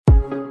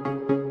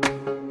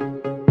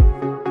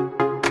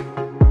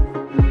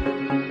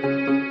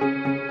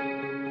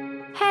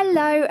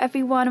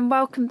everyone, and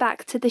welcome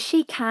back to the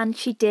She Can,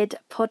 She Did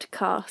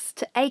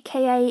podcast,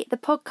 aka the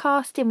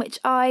podcast in which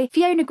I,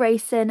 Fiona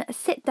Grayson,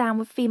 sit down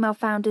with female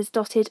founders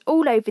dotted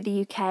all over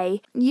the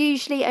UK,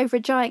 usually over a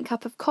giant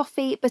cup of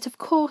coffee, but of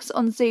course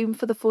on Zoom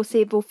for the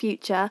foreseeable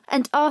future,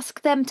 and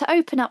ask them to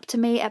open up to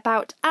me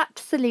about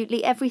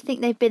absolutely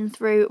everything they've been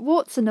through,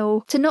 warts and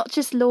all, to not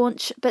just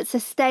launch, but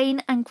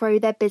sustain and grow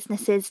their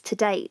businesses to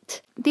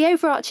date. The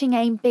overarching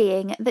aim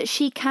being that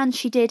She Can,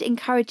 She Did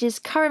encourages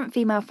current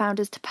female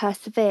founders to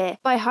persevere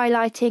by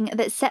highlighting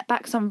that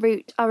setbacks en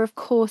route are of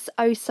course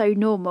oh so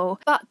normal,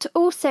 but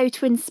also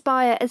to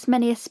inspire as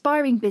many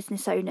aspiring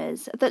business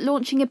owners that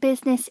launching a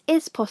business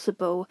is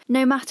possible,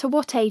 no matter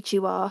what age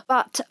you are,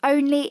 but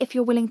only if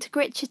you're willing to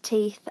grit your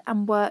teeth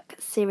and work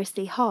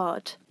seriously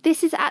hard.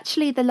 This is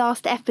actually the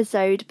last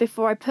episode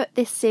before I put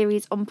this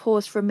series on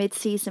pause for a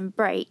mid-season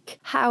break.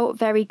 How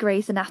very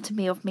Grey's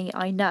Anatomy of me,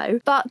 I know.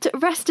 But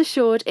rest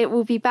assured it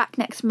will be back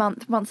next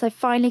month once I've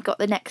finally got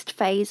the next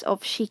phase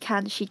of She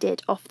Can, She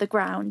Did off the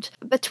ground.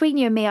 Between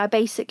you and me, I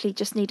basically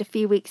just need a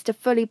few weeks to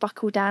fully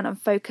buckle down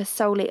and focus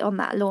solely on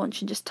that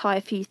launch and just tie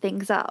a few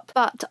things up.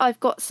 But I've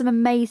got some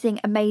amazing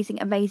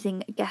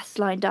guests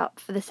lined up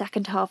for the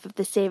second half of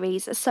the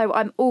series, so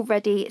I'm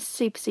already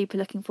super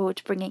looking forward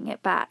to bringing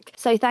it back.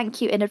 So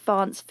thank you in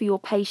advance for your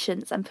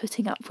patience and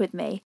putting up with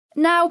me.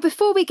 Now,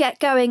 before we get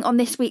going on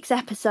this week's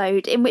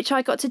episode, in which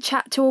I got to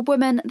chat to a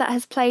woman that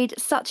has played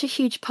such a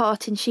huge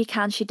part in She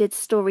Can, She Did's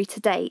story to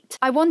date,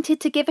 I wanted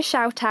to give a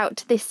shout out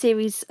to this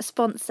series'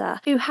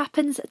 sponsor, who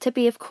happens to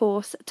be, of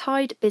course,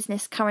 Tide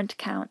Business Current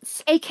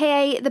Accounts,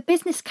 aka the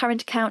business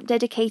current account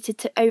dedicated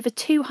to over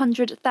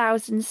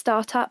 200,000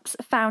 startups,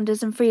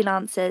 founders and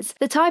freelancers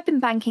that I've been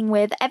banking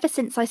with ever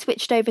since I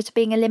switched over to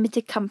being a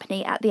limited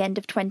company at the end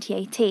of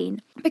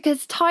 2018.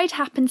 Because Tide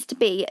happens to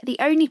be the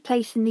only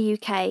place in the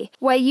UK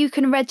where you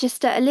can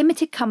register a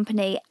limited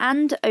company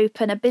and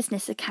open a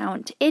business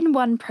account in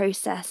one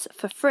process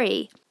for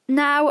free.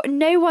 Now,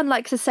 no one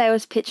likes a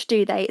sales pitch,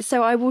 do they?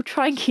 So I will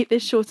try and keep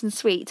this short and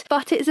sweet.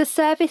 But it's a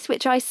service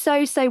which I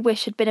so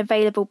wish had been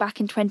available back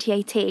in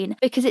 2018,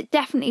 because it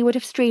definitely would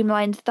have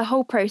streamlined the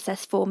whole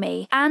process for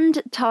me.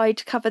 And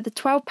Tide cover the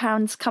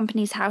 £12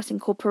 Companies House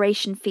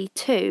Incorporation fee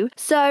too,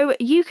 so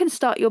you can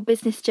start your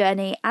business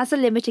journey as a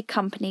limited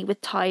company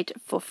with Tide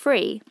for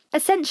free.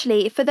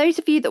 Essentially, for those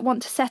of you that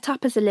want to set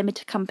up as a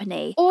limited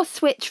company or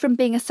switch from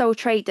being a sole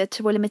trader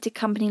to a limited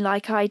company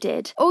like I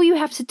did, all you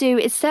have to do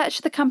is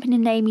search the company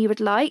name you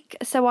would like.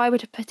 So I would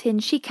have put in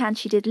She Can,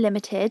 She Did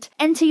Limited,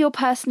 enter your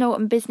personal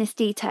and business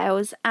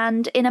details,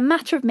 and in a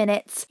matter of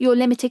minutes, your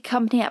limited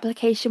company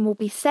application will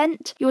be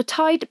sent, your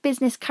Tide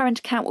business current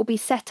account will be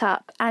set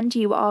up, and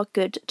you are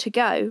good to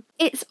go.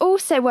 It's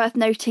also worth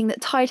noting that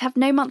Tide have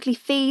no monthly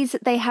fees.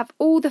 They have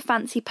all the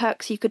fancy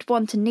perks you could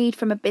want and need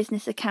from a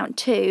business account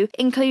too,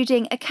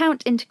 including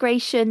account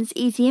integrations,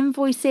 easy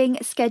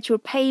invoicing,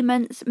 scheduled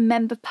payments,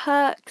 member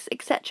perks,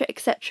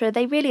 etc.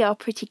 They really are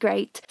pretty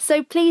great.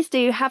 So please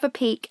do have a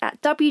peek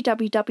at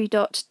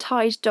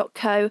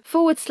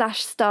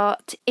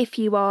www.tide.co/start if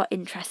you are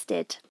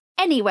interested.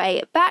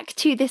 Anyway, back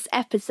to this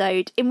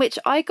episode in which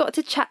I got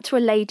to chat to a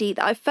lady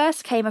that I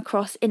first came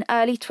across in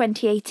early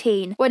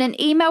 2018 when an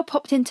email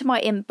popped into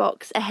my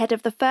inbox ahead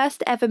of the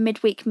first ever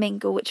midweek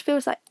mingle, which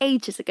feels like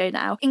ages ago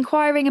now,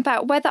 inquiring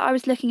about whether I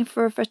was looking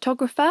for a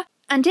photographer,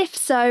 and if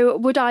so,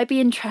 would I be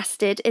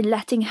interested in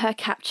letting her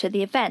capture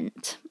the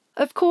event.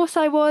 Of course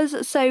I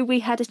was, so we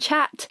had a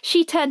chat.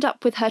 She turned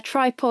up with her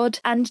tripod,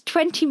 and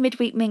 20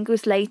 midweek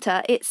mingles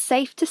later, it's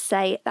safe to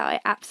say that I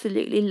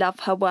absolutely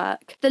love her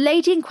work. The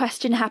lady in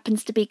question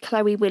happens to be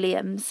Chloe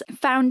Williams,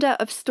 founder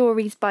of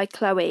Stories by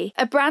Chloe,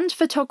 a brand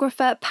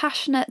photographer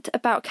passionate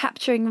about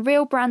capturing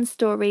real brand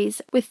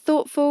stories with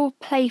thoughtful,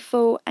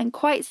 playful, and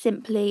quite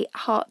simply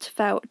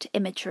heartfelt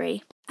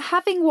imagery.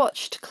 Having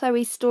watched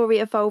Chloe's story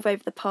evolve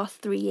over the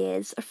past 3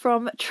 years,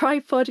 from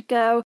tripod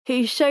girl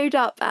who showed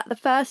up at the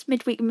first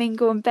midweek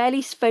mingle and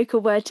barely spoke a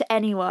word to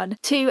anyone,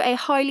 to a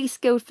highly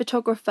skilled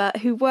photographer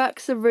who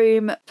works a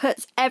room,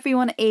 puts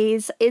everyone at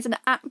ease, is an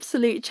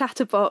absolute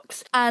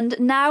chatterbox, and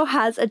now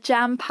has a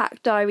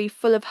jam-packed diary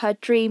full of her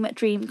dream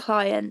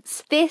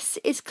clients. This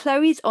is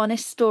Chloe's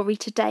honest story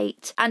to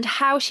date, and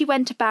how she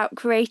went about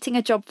creating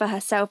a job for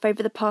herself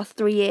over the past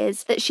 3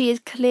 years that she is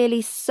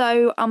clearly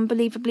so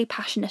unbelievably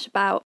passionate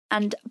about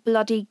and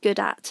bloody good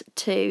at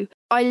too.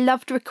 I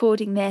loved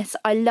recording this,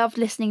 I loved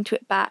listening to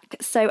it back,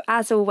 so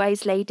as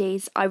always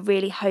ladies, I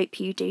really hope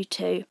you do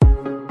too.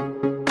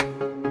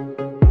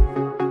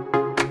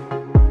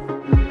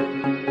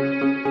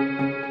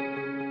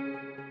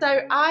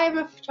 So I'm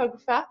a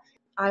photographer.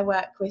 I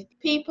work with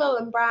people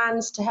and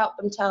brands to help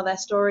them tell their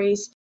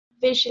stories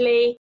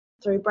visually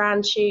through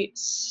brand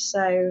shoots.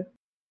 So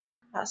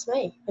that's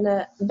me in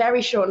a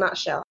very short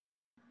nutshell.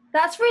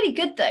 That's really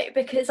good though,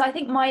 because I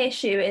think my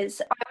issue is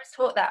I was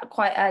taught that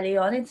quite early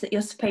on, is that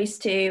you're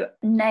supposed to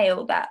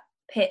nail that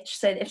pitch.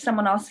 So if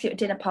someone asks you at a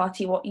dinner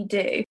party what you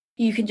do,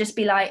 you can just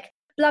be like,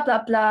 blah,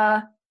 blah,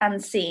 blah,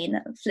 and scene,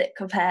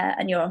 flick of hair,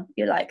 and you're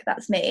like,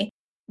 that's me.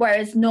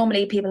 Whereas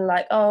normally people are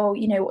like, oh,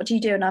 you know, what do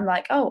you do? And I'm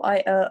like, oh,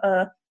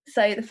 I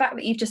So the fact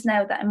that you've just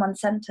nailed that in one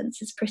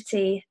sentence is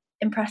pretty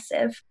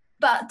impressive.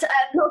 But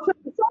not for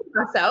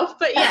myself,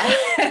 but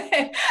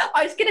yeah.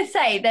 I was going to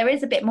say there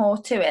is a bit more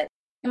to it.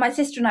 My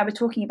sister and I were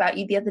talking about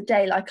you the other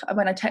day, like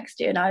when I texted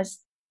you, and I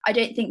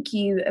don't think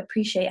you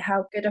appreciate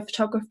how good a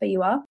photographer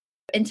you are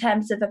in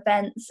terms of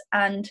events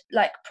and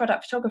like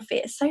product photography.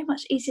 It's so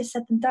much easier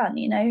said than done,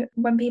 you know,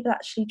 when people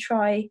actually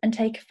try and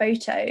take a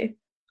photo.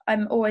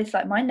 I'm always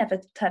like, mine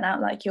never turn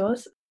out like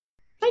yours.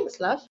 Thanks,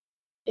 love.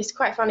 It's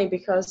quite funny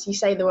because you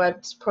say the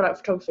word product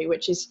photography,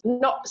 which is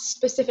not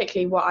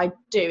specifically what I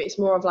do. It's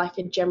more of like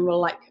a general,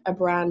 like a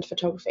brand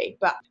photography.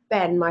 But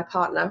Ben, my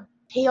partner,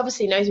 he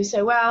obviously knows me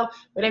so well.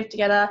 We live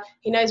together.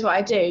 He knows what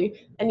I do.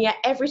 And yet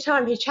every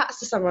time he chats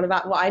to someone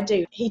about what I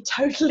do, he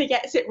totally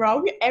gets it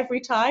wrong every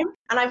time.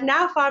 And I've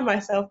now found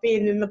myself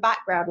being in the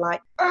background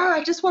like, oh,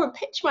 I just want to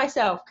pitch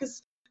myself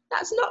because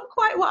that's not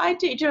quite what I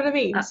do. Do you know what I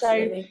mean?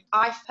 Absolutely. So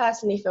I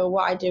personally feel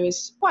what I do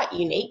is quite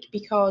unique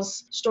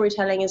because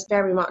storytelling is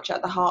very much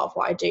at the heart of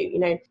what I do. You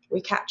know,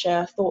 we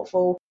capture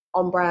thoughtful,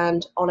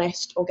 on-brand,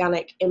 honest,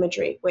 organic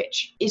imagery,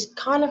 which is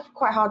kind of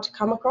quite hard to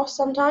come across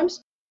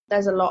sometimes.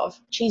 There's a lot of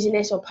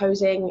cheesiness or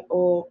posing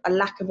or a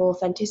lack of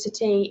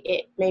authenticity.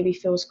 It maybe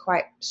feels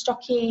quite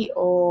stocky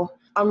or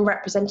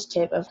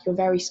unrepresentative of your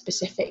very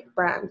specific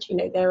brand. You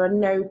know, there are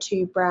no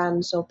two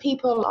brands or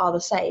people are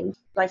the same.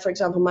 Like, for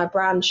example, my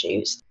brand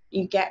shoots,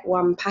 you get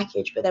one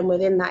package, but then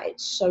within that,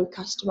 it's so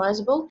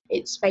customizable.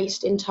 It's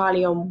based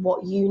entirely on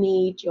what you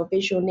need, your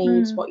visual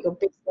needs, what your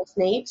business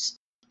needs.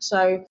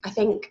 So I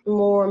think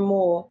more and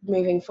more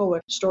moving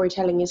forward,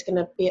 storytelling is going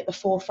to be at the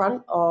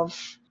forefront of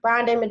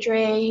brand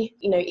imagery,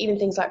 you know, even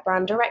things like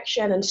brand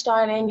direction and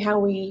styling, how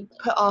we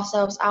put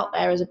ourselves out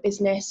there as a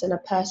business and a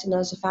person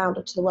as a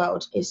founder to the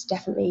world is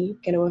definitely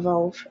going to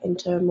evolve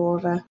into more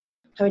of a,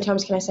 how many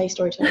times can I say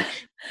storytelling?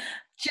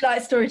 Do you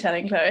like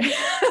storytelling, Chloe?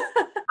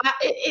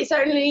 It's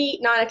only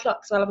 9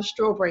 o'clock, so I'll have a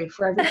strawberry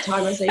for every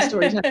time I say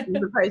storytelling.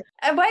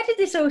 And where did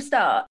this all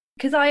start?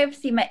 Because I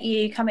obviously met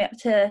you coming up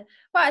to,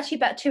 well, actually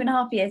about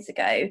 2.5 years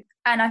ago.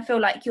 And I feel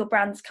like your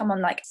brand's come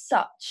on like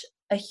such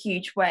a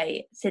huge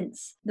way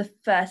since the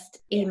first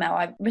email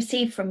I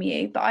received from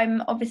you. But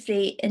I'm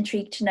obviously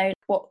intrigued to know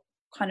what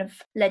kind of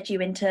led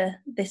you into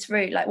this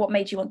route, like what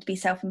made you want to be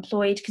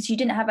self-employed? Because you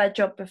didn't have a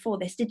job before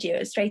this, did you? It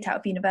was straight out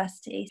of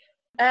university.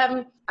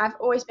 I've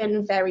always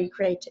been very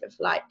creative,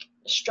 like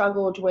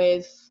struggled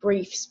with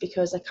briefs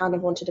because I kind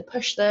of wanted to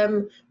push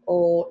them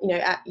or, you know,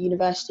 at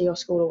university or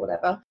school or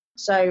whatever.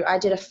 So I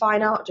did a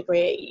fine art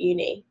degree at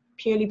uni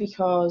purely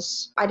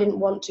because I didn't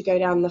want to go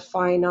down the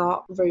fine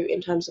art route in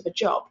terms of a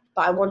job,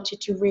 but I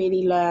wanted to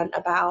really learn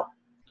about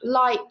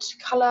light,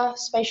 colour,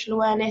 spatial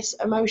awareness,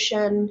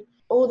 emotion,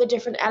 all the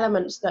different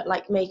elements that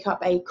like make up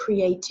a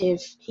creative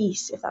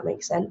piece, if that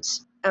makes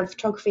sense. And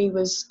photography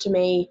was, to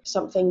me,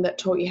 something that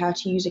taught you how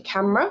to use a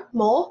camera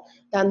more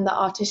than the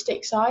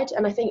artistic side.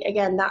 And I think,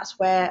 again, that's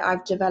where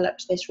I've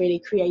developed this really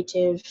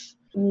creative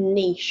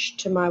niche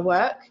to my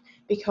work,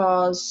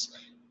 because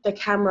the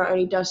camera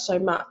only does so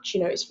much.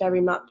 You know, it's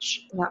very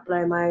much, without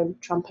blowing my own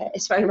trumpet,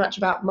 it's very much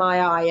about my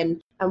eye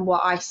and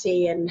what I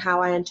see and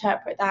how I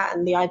interpret that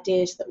and the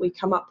ideas that we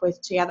come up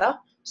with together.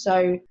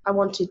 So I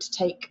wanted to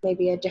take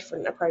maybe a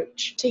different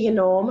approach to your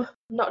norm,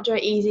 not do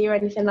it easy or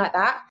anything like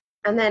that.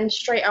 And then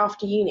straight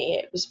after uni,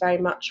 it was very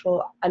much,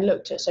 well, I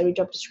looked at so many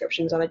job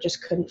descriptions and I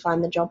just couldn't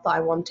find the job that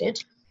I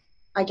wanted.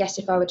 I guess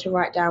if I were to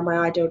write down my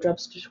ideal job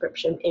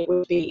description, it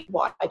would be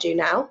what I do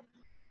now.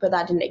 But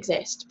that didn't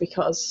exist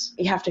because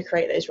you have to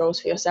create those roles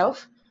for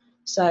yourself.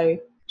 So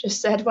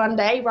just said one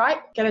day, right,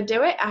 gonna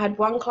do it. I had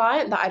one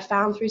client that I'd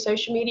found through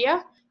social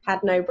media,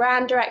 had no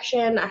brand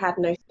direction, I had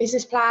no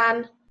business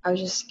plan. I was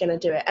just going to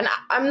do it. And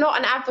I'm not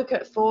an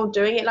advocate for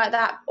doing it like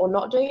that or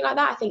not doing it like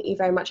that. I think you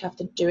very much have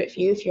to do it for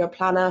you. If you're a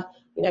planner,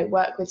 you know,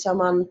 work with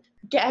someone,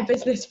 get a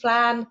business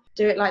plan,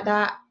 do it like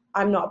that.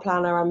 I'm not a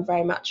planner. I'm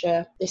very much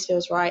this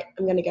feels right.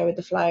 I'm going to go with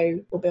the flow.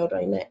 We'll build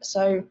on it.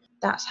 So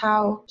that's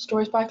how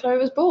Stories by Chloe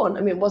was born. I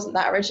mean, it wasn't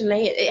that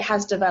originally. It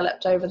has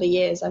developed over the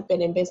years. I've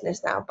been in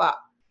business now, but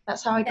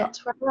that's how I got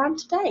to where I am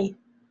today.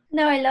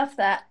 No, I love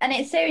that. And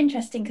it's so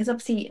interesting because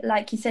obviously,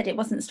 like you said, it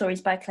wasn't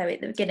Stories by Chloe at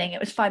the beginning. It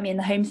was Find Me in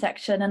the Home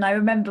section. And I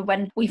remember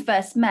when we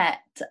first met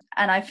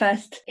and I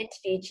first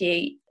interviewed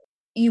you,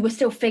 you were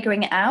still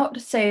figuring it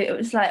out. So it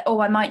was like,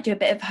 oh, I might do a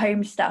bit of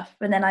home stuff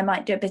and then I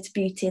might do a bit of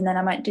beauty and then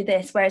I might do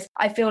this. Whereas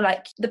I feel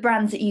like the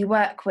brands that you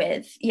work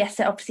with, yes,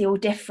 they're obviously all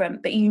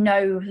different, but you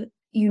know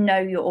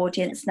your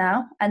audience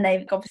now and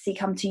they've obviously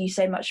come to you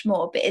so much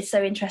more. But it's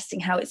so interesting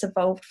how it's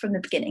evolved from the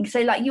beginning.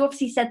 So like you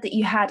obviously said that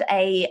you had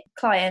a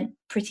client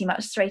pretty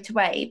much straight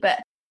away,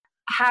 but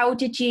how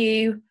did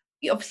you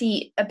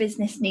obviously a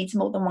business needs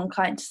more than one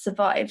client to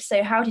survive,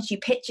 so how did you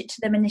pitch it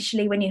to them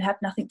initially when you had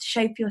nothing to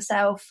show for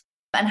yourself,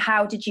 and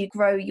how did you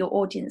grow your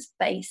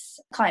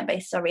client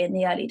base in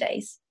the early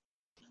days?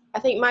 I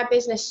think my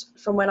business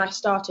from when I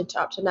started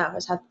to up to now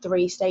has had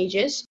 3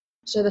 stages.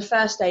 So the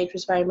first stage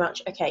was very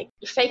much, okay,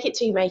 fake it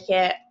till you make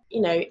it.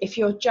 You know, if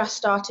you're just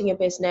starting a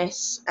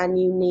business and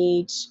you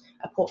need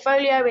a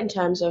portfolio in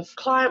terms of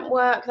client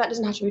work. That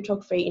doesn't have to be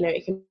photography,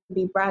 it can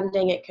be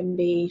branding, it can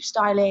be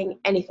styling,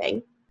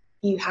 anything.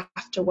 You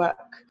have to work,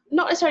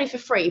 not necessarily for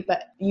free,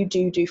 but you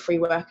do free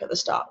work at the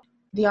start.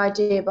 The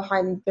idea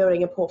behind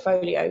building a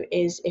portfolio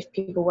is if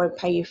people won't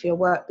pay you for your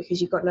work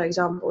because you've got no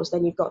examples,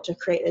 then you've got to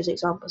create those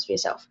examples for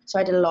yourself. So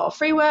I did a lot of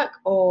free work,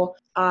 or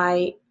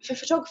for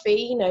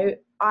photography,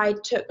 I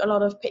took a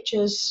lot of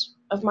pictures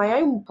of my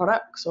own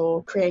products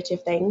or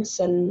creative things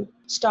and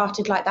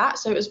started like that.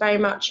 So it was very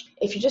much,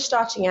 if you're just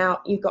starting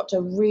out, you've got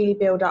to really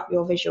build up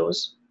your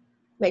visuals.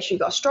 Make sure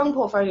you've got a strong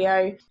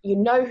portfolio. You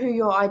know who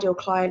your ideal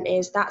client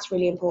is. That's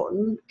really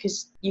important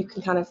because you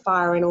can kind of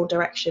fire in all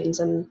directions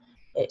and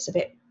it's a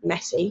bit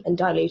messy and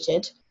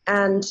diluted.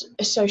 And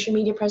a social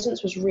media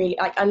presence was really,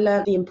 I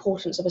learned the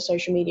importance of a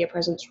social media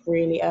presence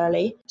really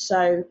early.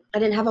 So I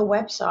didn't have a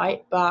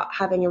website, but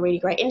having a really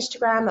great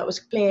Instagram that was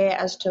clear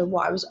as to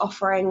what I was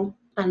offering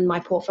and my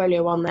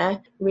portfolio on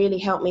there really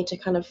helped me to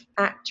kind of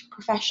act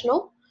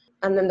professional.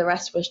 And then the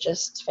rest was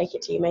just fake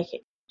it till you make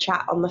it,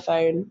 chat on the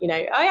phone, oh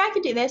yeah, I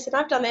could do this and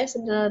I've done this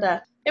and da, da, da.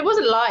 It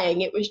wasn't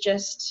lying, it was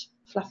just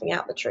fluffing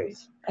out the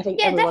truth. I think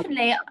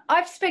definitely.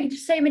 I've spoken to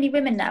so many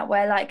women now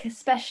where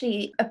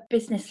especially a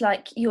business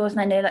like yours, and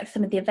I know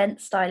some of the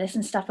event stylists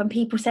and stuff, when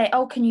people say,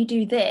 oh, can you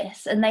do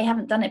this, and they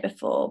haven't done it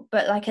before,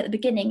 but at the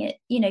beginning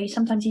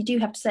sometimes you do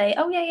have to say,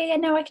 oh yeah,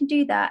 no, I can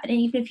do that. And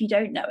even if you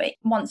don't know it,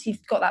 once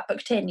you've got that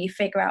booked in, you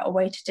figure out a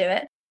way to do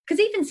it.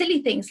 Because even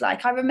silly things I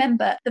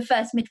remember the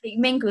first midweek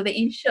mingle that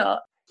you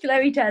shot,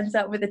 Chloe turns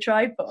up with a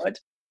tripod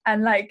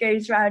and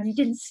goes around. You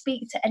didn't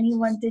speak to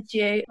anyone, did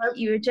you?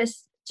 You were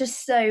just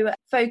so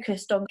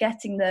focused on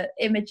getting the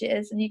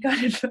images, and you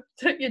kind of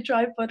took your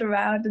tripod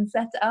around and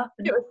set it up.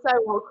 And it was so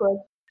awkward.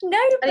 No,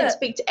 I didn't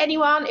speak to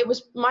anyone. It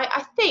was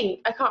I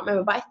can't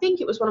remember, but I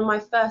think it was one of my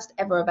first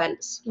ever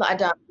events that I'd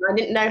done. I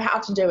didn't know how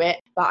to do it,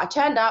 but I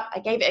turned up, I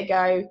gave it a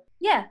go.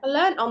 Yeah. I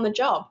learned on the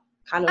job.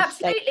 Kind of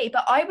absolutely thing.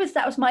 But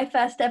that was my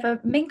first ever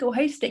mingle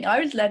hosting.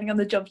 I was learning on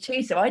the job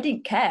too, so I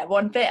didn't care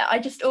one bit. I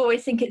just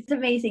always think it's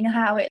amazing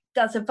how it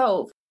does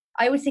evolve.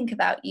 I always think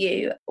about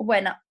you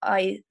when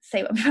I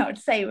say what I'm about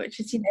to say, which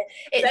is,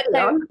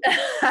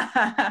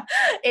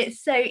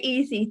 it's so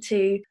easy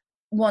to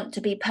want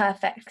to be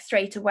perfect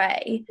straight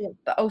away,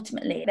 but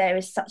ultimately there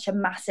is such a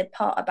massive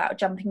part about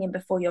jumping in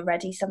before you're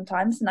ready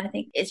sometimes. And I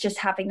think it's just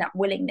having that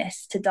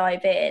willingness to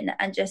dive in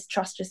and just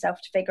trust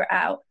yourself to figure it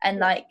out.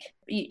 And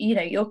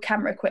your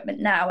camera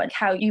equipment now and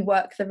how you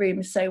work the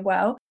room so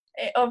well,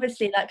 it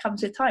obviously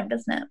comes with time,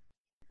 doesn't it?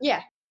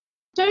 Yeah.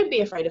 Don't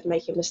be afraid of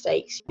making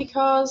mistakes,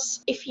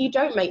 because if you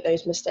don't make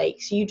those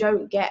mistakes, you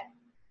don't get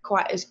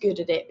quite as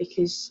good at it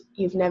because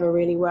you've never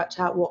really worked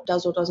out what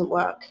does or doesn't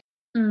work.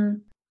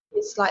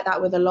 It's like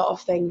that with a lot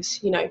of things,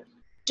 do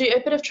a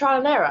bit of trial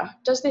and error.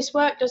 Does this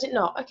work? Does it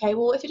not? Okay,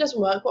 well, if it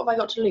doesn't work, what have I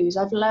got to lose?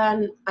 I've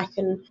learned, I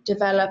can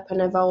develop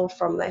and evolve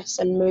from this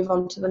and move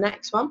on to the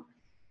next one.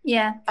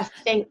 Yeah. I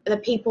think the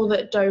people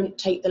that don't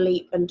take the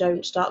leap and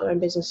don't start their own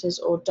businesses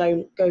or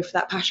don't go for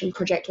that passion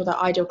project or that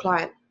ideal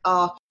client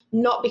are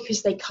not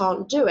because they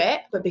can't do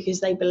it, but because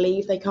they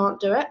believe they can't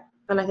do it.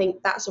 And I think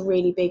that's a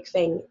really big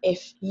thing.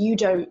 If you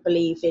don't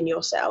believe in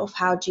yourself,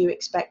 how do you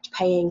expect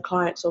paying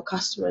clients or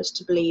customers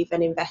to believe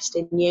and invest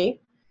in you?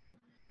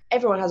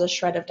 Everyone has a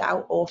shred of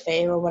doubt or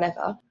fear or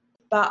whatever.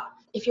 But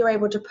if you're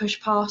able to push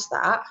past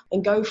that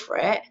and go for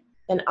it,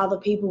 then other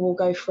people will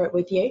go for it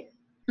with you.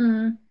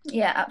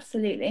 Yeah,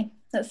 absolutely.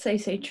 That's so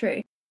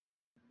true.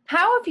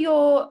 How have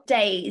your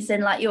days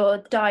and your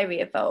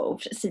diary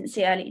evolved since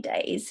the early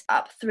days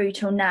up through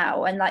till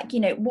now? And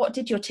what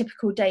did your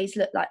typical days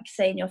look like,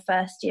 say, in your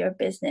first year of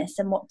business,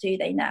 and what do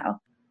they now?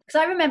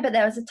 Because I remember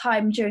there was a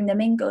time during the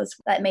mingles,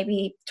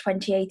 maybe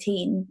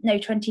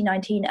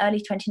 2019,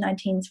 early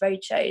 2019's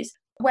roadshows,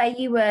 where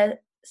you were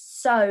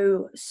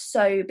so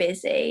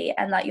busy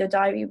and your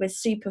diary was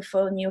super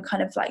full and you were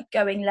kind of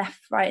going left,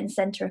 right and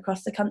centre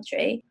across the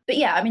country. But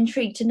yeah, I'm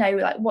intrigued to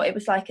know what it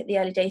was like at the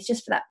early days,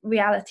 just for that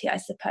reality, I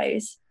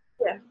suppose.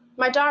 Yeah,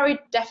 my diary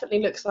definitely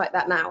looks like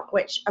that now,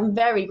 which I'm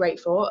very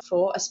grateful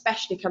for,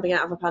 especially coming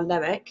out of a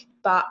pandemic.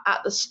 But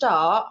at the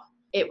start,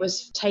 it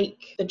was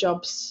take the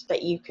jobs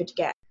that you could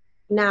get.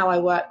 Now I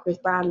work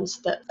with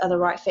brands that are the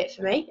right fit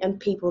for me and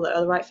people that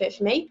are the right fit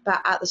for me.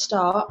 But at the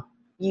start,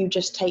 you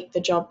just take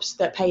the jobs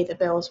that pay the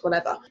bills,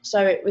 whatever.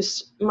 So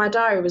my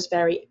diary was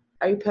very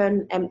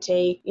open,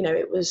 empty.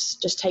 It was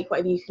just take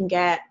whatever you can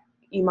get.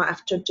 You might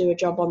have to do a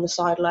job on the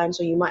sidelines,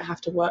 or you might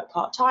have to work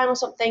part-time or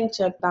something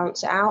to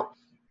balance it out.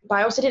 But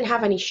I also didn't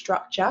have any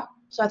structure.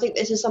 So I think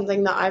this is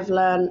something that I've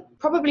learned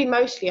probably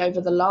mostly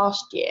over the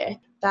last year,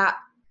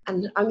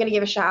 and I'm going to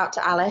give a shout out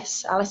to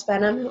Alice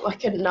Benham. I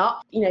could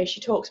not. She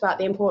talks about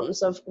the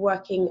importance of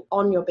working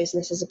on your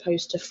business as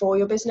opposed to for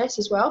your business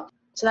as well.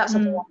 So that's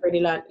something I've really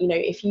learned.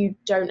 If you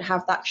don't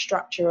have that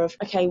structure of,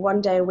 okay,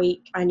 one day a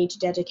week, I need to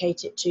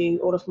dedicate it to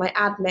all of my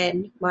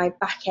admin, my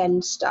back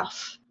end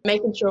stuff,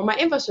 making sure my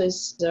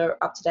invoices are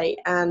up to date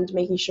and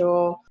making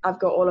sure I've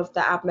got all of the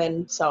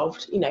admin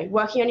solved,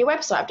 working on your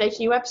website,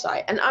 updating your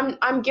website. And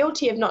I'm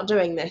guilty of not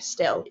doing this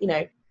still,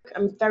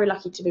 I'm very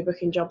lucky to be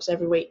booking jobs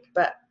every week,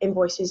 but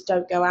invoices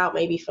don't go out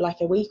maybe for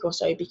like a week or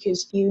so,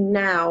 because you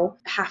now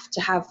have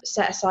to have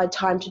set aside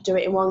time to do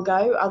it in one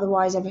go.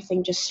 Otherwise,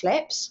 everything just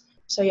slips.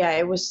 So yeah,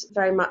 it was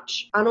very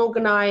much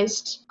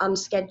unorganized,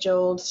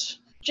 unscheduled,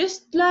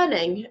 just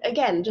learning.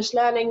 Again, just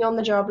learning on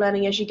the job,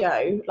 learning as you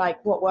go,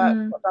 like what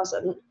works, what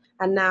doesn't.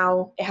 And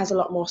now it has a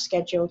lot more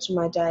schedule to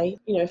my day.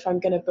 You know, if I'm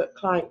going to book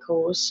client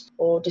calls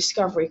or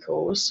discovery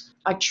calls,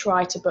 I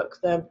try to book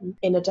them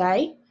in a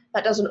day.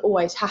 That doesn't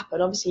always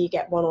happen. Obviously, you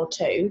get one or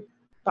two,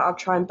 but I'll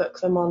try and book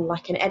them on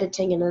like an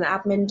editing and an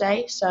admin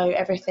day. So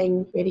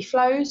everything really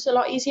flows a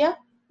lot easier.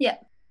 Yeah.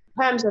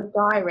 In terms of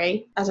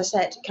diary, as I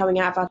said, coming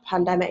out of a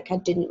pandemic, I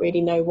didn't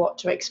really know what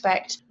to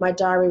expect. My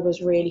diary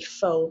was really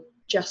full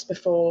just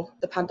before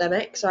the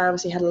pandemic. So I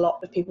obviously had a lot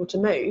of people to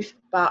move,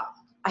 but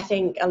I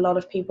think a lot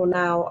of people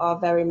now are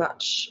very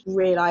much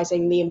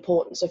realising the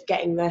importance of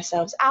getting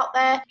themselves out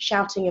there,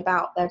 shouting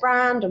about their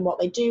brand and what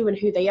they do and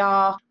who they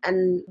are,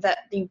 and that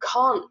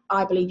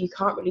I believe you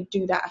can't really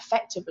do that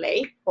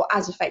effectively or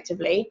as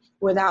effectively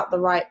without the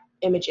right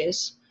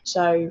images.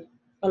 So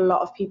a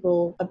lot of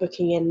people are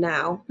booking in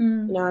now.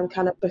 You know, I'm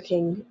kind of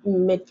booking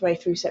midway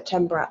through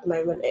September at the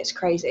moment. It's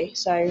crazy.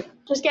 So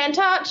just get in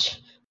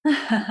touch.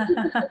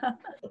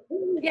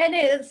 Yeah,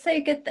 no, that's so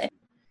good though.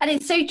 And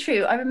it's so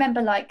true. I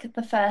remember like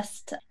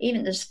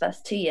even the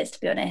first 2 years, to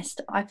be honest,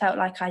 I felt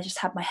like I just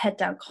had my head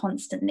down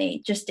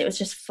constantly. It was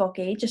just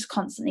foggy, just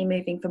constantly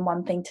moving from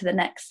one thing to the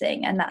next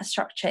thing. And that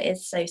structure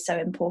is so, so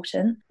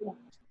important. Yeah.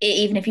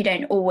 Even if you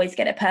don't always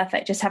get it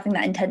perfect, just having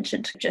that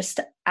intention to just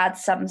add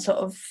some sort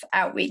of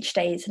outreach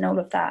days and all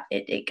of that,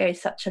 it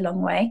goes such a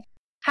long way.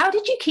 How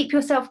did you keep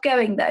yourself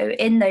going though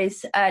in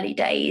those early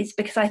days?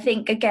 Because I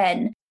think,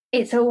 again,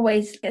 it's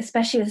always,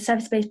 especially with a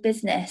service-based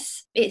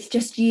business, it's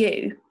just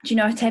you. Do you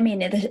know what I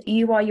mean?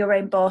 You are your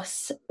own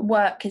boss.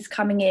 Work is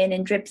coming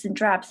in dribs and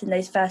drabs in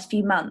those first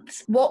few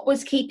months. What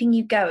was keeping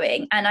you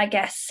going? And I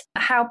guess,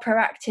 how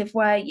proactive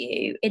were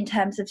you in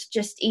terms of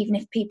just, even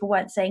if people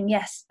weren't saying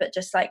yes, but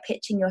just like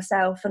pitching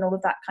yourself and all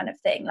of that kind of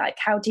thing? Like,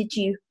 how did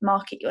you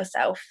market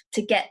yourself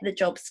to get the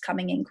jobs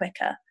coming in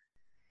quicker?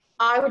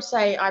 I would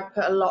say I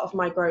put a lot of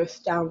my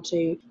growth down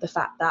to the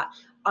fact that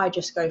I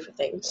just go for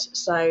things.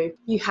 So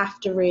you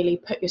have to really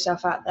put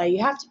yourself out there.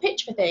 You have to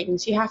pitch for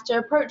things. You have to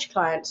approach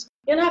clients.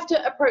 You don't have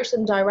to approach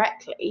them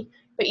directly,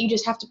 but you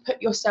just have to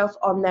put yourself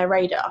on their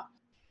radar.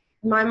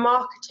 My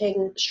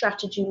marketing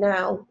strategy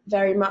now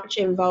very much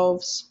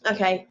involves,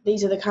 okay,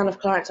 these are the kind of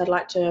clients I'd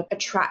like to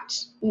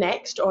attract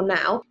next or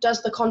now.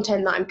 Does the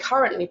content that I'm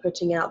currently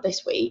putting out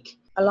this week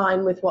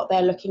align with what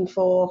they're looking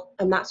for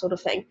and that sort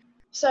of thing?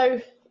 So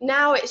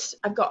now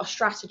I've got a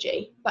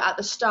strategy, but at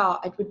the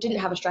start I didn't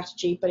have a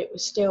strategy, but it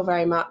was still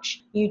very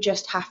much, you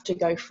just have to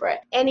go for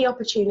it. Any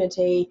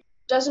opportunity,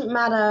 doesn't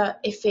matter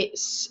if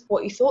it's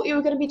what you thought you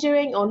were going to be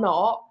doing or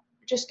not,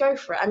 just go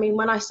for it. I mean,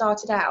 when I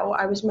started out,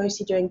 I was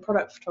mostly doing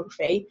product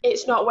photography.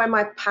 It's not where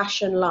my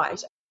passion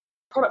lies.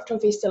 Product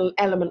photography is still an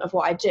element of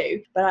what I do,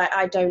 but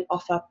I don't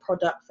offer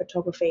product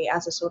photography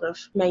as a sort of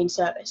main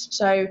service.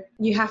 So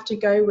you have to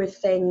go with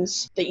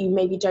things that you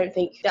maybe don't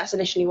think that's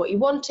initially what you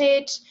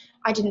wanted.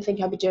 I didn't think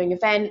I'd be doing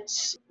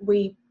events.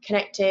 We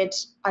connected,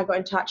 I got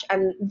in touch,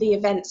 and the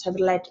events have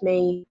led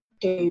me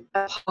to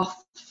a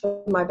path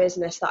for my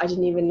business that I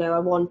didn't even know I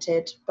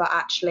wanted, but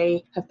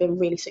actually have been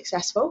really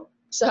successful.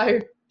 So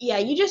yeah,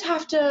 you just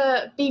have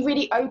to be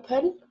really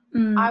open.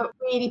 I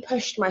really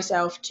pushed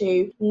myself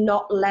to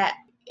not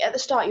at the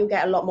start you'll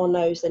get a lot more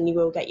no's than you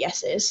will get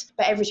yeses,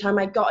 but every time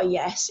I got a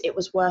yes, it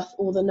was worth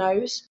all the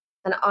no's.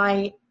 And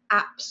I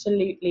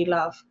absolutely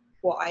love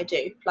what I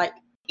do. Like,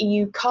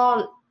 you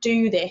can't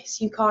do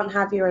this, you can't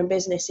have your own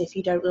business if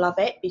you don't love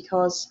it,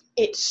 because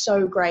it's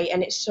so great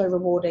and it's so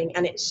rewarding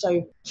and it's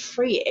so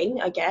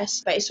freeing, I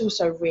guess, but it's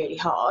also really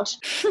hard.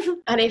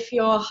 And if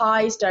your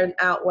highs don't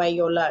outweigh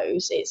your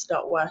lows, it's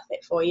not worth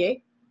it for you.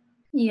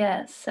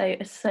 Yeah,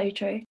 it's so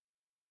true.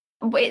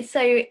 It's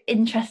so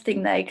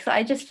interesting though, because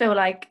I just feel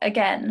like,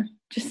 again,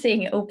 just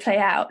seeing it all play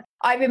out.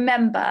 I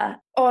remember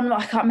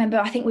I can't remember,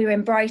 I think we were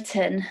in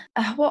Brighton.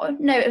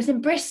 It was in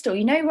Bristol.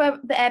 You know where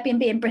the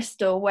Airbnb in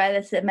Bristol, where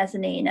there's the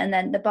mezzanine and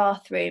then the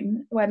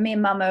bathroom, where me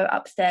and Mum are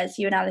upstairs,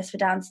 you and Alice were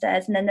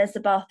downstairs, and then there's the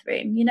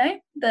bathroom, you know?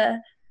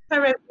 I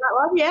remember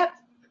that one, yeah.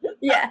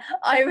 Yeah,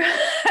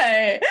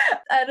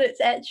 and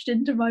it's etched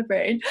into my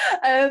brain.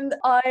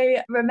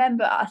 I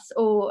remember us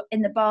all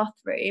in the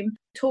bathroom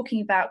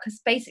talking about,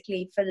 because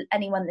basically, for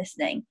anyone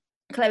listening,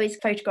 Chloe's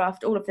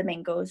photographed all of the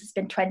mingles. It's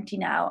been 20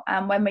 now,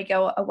 and when we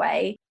go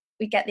away,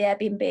 we get the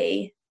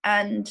Airbnb,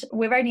 and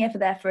we're only ever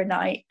there for a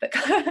night, but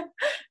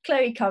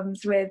Chloe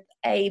comes with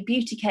a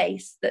beauty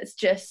case that's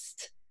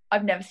just,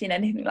 I've never seen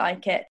anything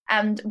like it,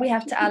 and we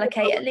have to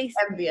allocate at least...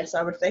 Envious,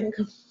 I would think.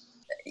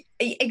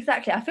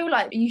 Exactly. I feel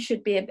like you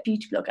should be a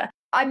beauty blogger.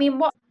 I mean,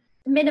 what,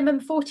 minimum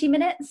 40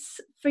 minutes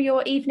for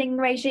your evening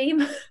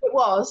regime? It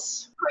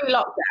was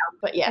pre-lockdown,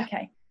 but yeah.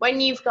 Okay. When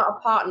you've got a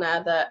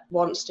partner that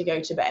wants to go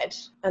to bed,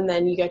 and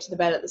then you go to the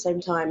bed at the same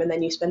time, and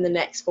then you spend the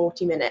next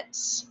 40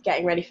 minutes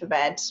getting ready for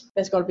bed,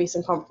 there's got to be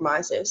some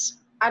compromises.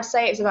 I'd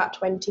say it's about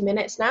 20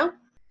 minutes now.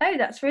 Oh,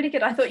 that's really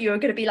good. I thought you were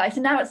going to be like,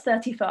 so now it's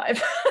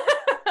 35.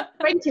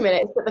 20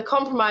 minutes, but the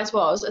compromise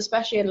was,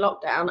 especially in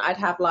lockdown, I'd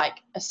have like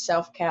a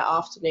self-care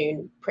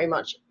afternoon pretty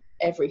much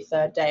every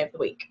third day of the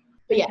week.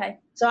 But yeah,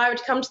 so I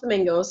would come to the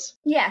mingles.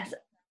 Yes.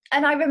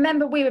 And I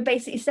remember we were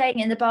basically saying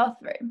in the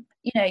bathroom,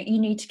 you know, you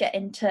need to get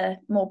into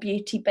more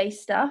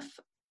beauty-based stuff.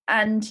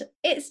 And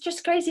it's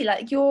just crazy.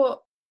 Like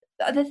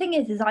the thing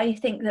is I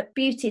think that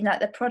beauty and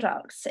like the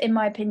products, in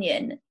my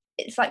opinion,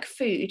 it's like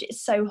food.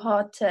 It's so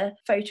hard to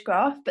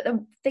photograph, but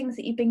the things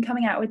that you've been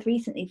coming out with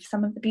recently for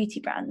some of the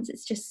beauty brands,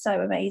 it's just so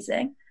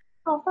amazing.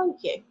 Oh, thank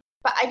you.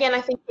 But again,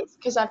 I think it's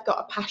because I've got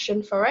a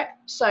passion for it.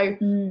 So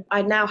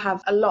I now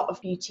have a lot of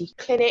beauty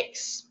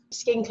clinics,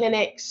 skin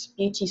clinics,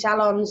 beauty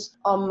salons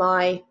on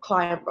my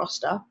client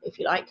roster, if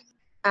you like.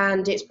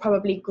 And it's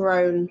probably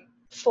grown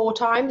 4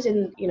 times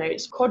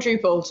it's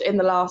quadrupled in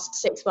the last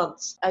 6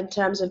 months in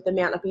terms of the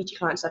amount of beauty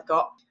clients I've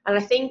got. And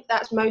I think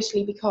that's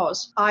mostly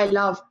because I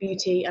love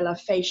beauty, I love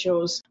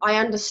facials. I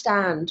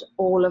understand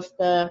all of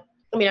I'm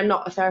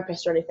not a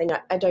therapist or anything.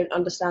 I don't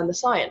understand the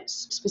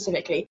science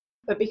specifically.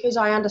 But because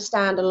I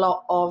understand a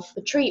lot of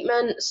the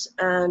treatments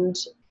and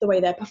the way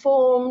they're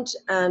performed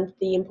and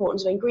the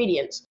importance of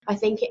ingredients, I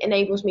think it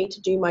enables me to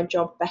do my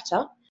job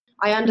better.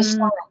 I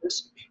understand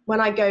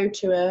when I go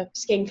to a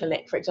skin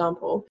clinic, for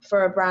example,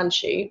 for a brand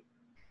shoot,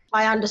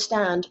 I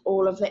understand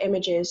all of the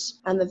images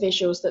and the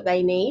visuals that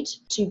they need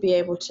to be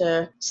able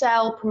to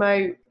sell,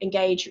 promote,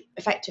 engage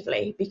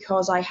effectively,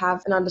 because I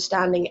have an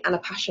understanding and a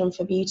passion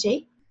for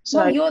beauty. So,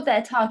 well, you're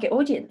their target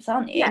audience,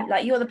 aren't you? Yeah.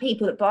 Like, you're the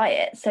people that buy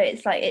it. So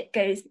it's like it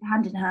goes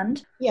hand in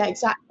hand. Yeah,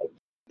 exactly.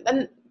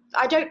 And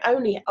I don't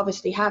only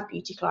obviously have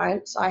beauty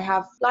clients. I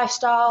have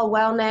lifestyle,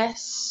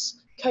 wellness,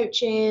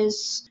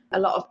 coaches, a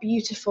lot of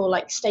beautiful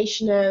like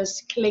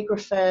stationers,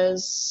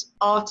 calligraphers,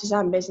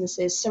 artisan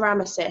businesses,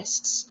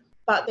 ceramicists.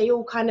 But they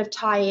all kind of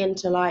tie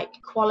into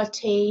like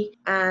quality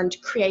and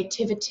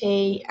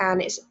creativity, and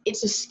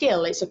it's a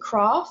skill, it's a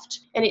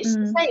craft, and it's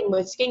the same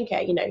with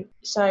skincare,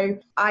 So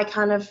I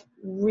kind of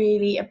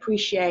really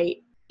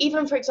appreciate,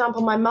 even for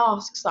example, my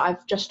masks that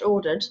I've just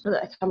ordered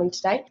that are coming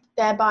today,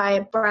 they're by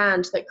a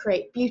brand that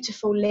create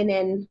beautiful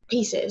linen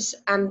pieces,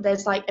 and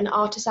there's like an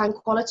artisan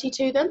quality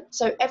to them.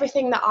 So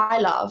everything that I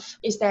love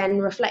is then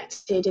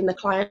reflected in the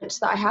clients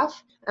that I have,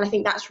 and I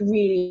think that's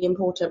really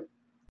important.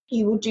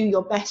 You will do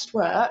your best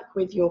work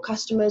with your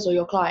customers or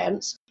your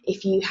clients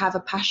if you have a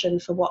passion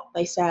for what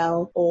they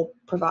sell or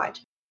provide.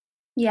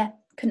 Yeah,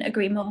 couldn't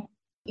agree more.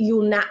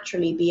 You'll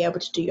naturally be able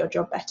to do your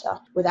job better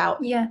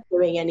without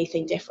doing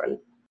anything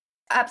different.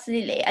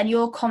 Absolutely. And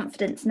your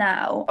confidence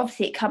now,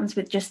 obviously it comes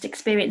with just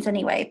experience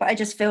anyway, but I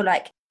just feel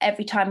like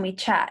every time we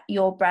chat,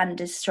 your brand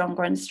is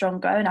stronger and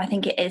stronger. And I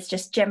think it is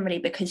just generally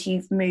because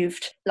you've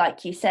moved,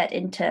 like you said,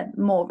 into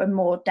more and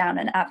more down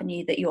an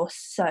avenue that you're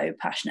so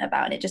passionate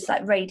about. And it just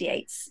like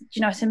radiates. Do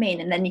you know what I mean?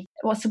 And then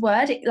what's the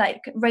word? It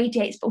like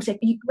radiates, but also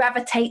you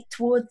gravitate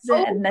towards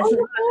it. And there's a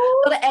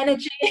lot of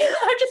energy.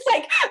 I'm just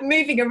like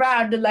moving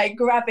around and like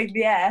grabbing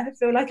the air. I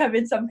feel like I'm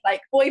in some like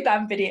boy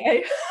band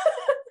video.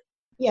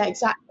 Yeah,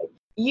 exactly.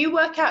 You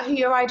work out who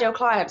your ideal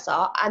clients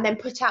are and then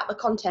put out the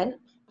content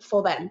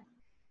for them,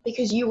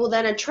 because you will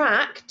then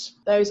attract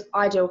those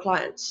ideal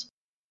clients.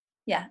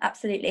 Yeah,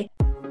 absolutely.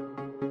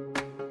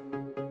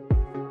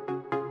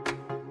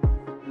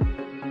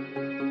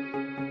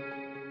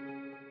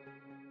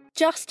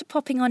 Just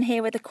popping on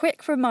here with a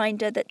quick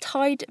reminder that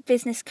Tide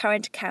Business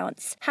Current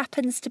Accounts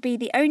happens to be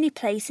the only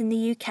place in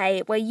the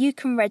UK where you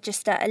can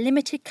register a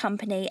limited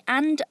company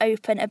and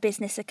open a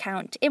business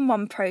account in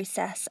one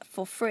process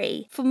for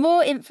free. For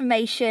more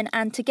information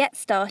and to get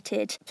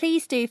started,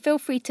 please do feel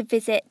free to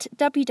visit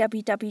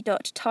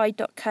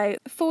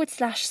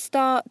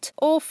www.tide.co/start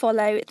or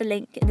follow the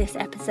link in this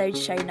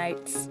episode's show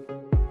notes.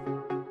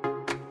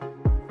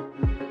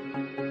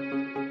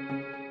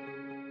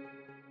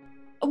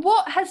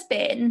 What has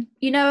been,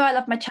 I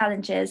love my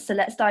challenges, so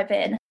let's dive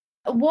in.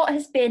 What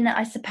has been,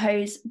 I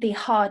suppose, the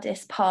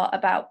hardest part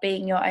about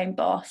being your own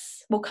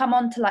boss? We'll come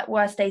on to like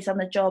worst days on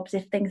the jobs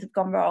if things have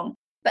gone wrong.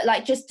 But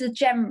like just the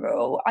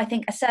general, I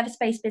think a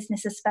service-based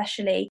business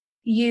especially,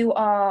 you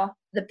are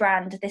the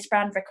brand. This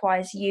brand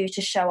requires you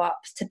to show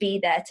up, to be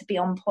there, to be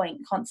on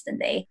point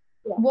constantly.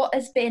 Yeah. What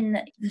has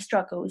been the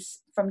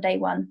struggles from day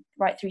one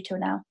right through till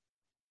now?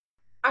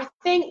 I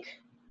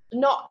think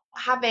not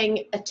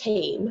having a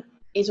team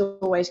is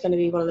always going to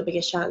be one of the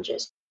biggest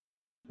challenges.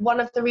 One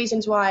of the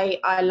reasons why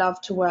I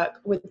love to work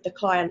with the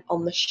client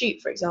on the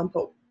shoot, for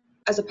example,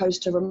 as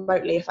opposed to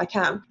remotely if I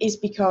can, is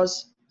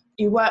because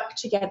you work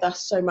together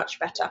so much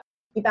better.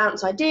 You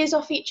bounce ideas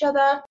off each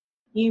other,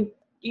 you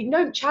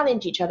don't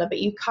challenge each other, but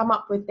you come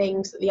up with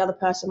things that the other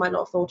person might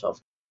not have thought of.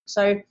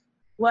 So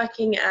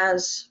working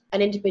as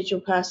an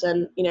individual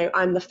person,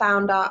 I'm the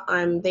founder,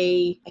 I'm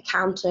the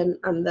accountant,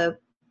 I'm the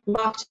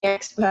marketing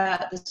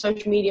expert, the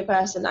social media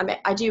person.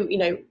 I do,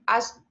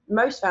 as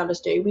most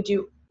founders do, we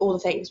do all the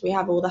things. We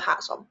have all the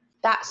hats on.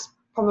 That's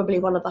probably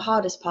one of the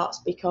hardest parts,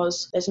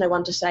 because there's no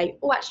one to say,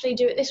 oh, actually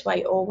do it this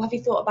way, or have you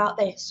thought about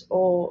this,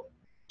 or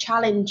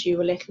challenge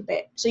you a little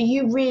bit. So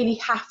you really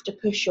have to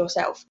push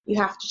yourself.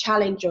 You have to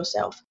challenge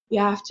yourself. You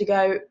have to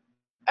go,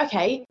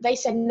 okay, they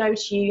said no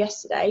to you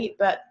yesterday,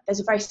 but there's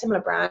a very similar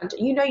brand.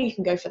 You know you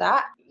can go for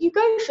that. You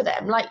go for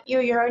them. Like,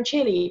 you're your own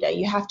cheerleader.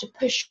 You have to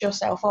push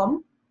yourself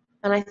on.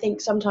 And I think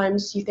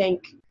sometimes you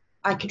think,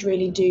 I could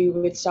really do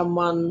with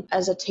someone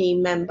as a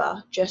team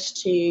member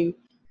just to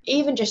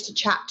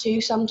chat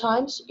to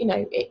sometimes. You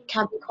know, it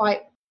can be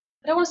quite,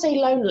 I don't want to say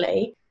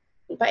lonely,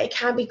 but it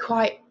can be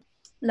quite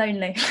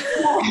lonely.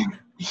 I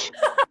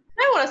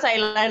don't want to say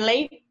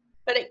lonely,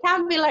 but it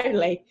can be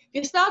lonely. If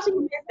you're starting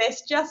a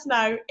business, just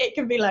know it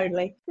can be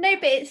lonely. No,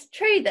 but it's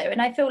true though.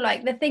 And I feel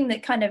like the thing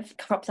that kind of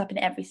crops up in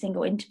every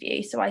single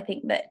interview. So I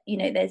think that, you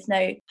know, there's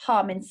no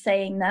harm in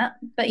saying that.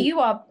 But you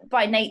are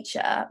by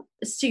nature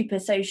super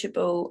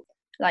sociable.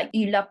 Like,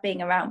 you love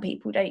being around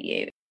people, don't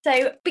you?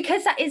 So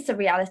because that is the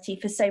reality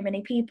for so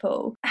many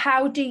people,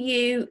 how do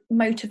you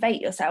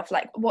motivate yourself?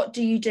 Like, what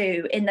do you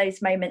do in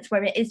those moments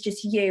where it is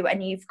just you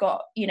and you've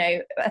got, you know,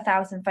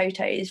 1,000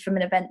 photos from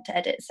an event to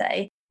edit,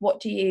 say?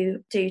 What do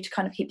you do to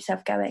kind of keep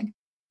yourself going?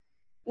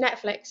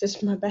 Netflix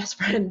is my best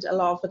friend a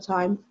lot of the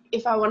time.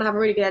 If I want to have a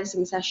really good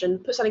editing session,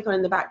 put something on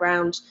in the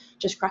background,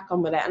 just crack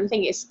on with it. And I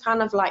think it's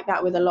kind of like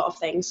that with a lot of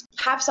things.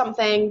 Have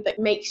something that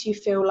makes you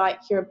feel like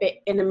you're a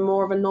bit in a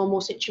more of a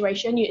normal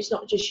situation. It's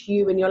not just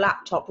you and your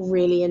laptop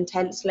really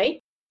intensely.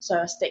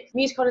 So I stick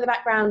music on in the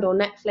background or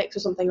Netflix or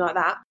something like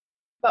that.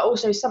 But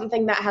also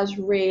something that has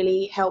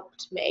really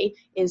helped me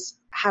is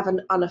have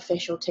an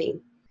unofficial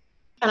team.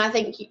 And I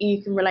think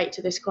you can relate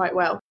to this quite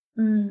well.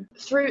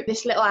 Through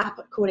this little app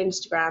called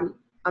Instagram,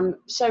 I'm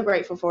so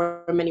grateful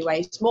for in many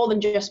ways, more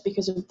than just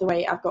because of the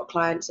way I've got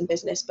clients and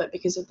business, but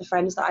because of the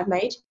friends that I've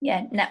made.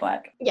 Yeah,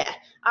 network. Yeah,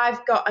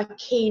 I've got a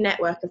key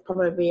network of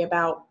probably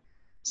about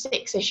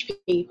 6-ish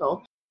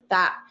people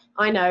that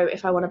I know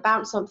if I want to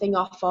bounce something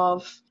off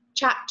of,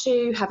 chat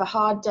to, have a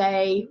hard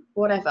day,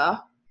 whatever,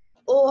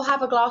 or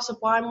have a glass of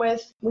wine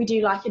with, we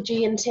do like a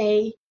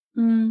G&T,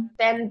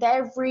 then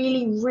they're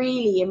really,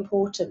 really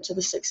important to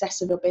the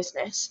success of your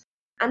business.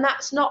 And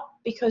that's not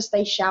because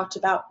they shout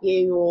about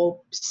you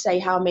or say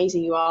how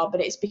amazing you are,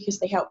 but it's because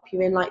they help you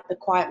in like the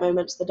quiet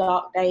moments, the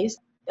dark days.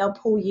 They'll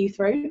pull you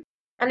through.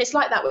 And it's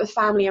like that with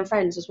family and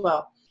friends as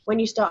well. When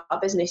you start a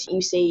business,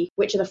 you see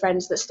which are the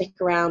friends that stick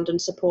around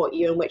and support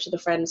you and which are the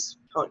friends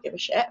can't give a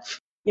shit.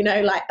 You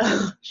know, like,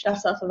 oh,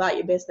 shut up about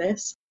your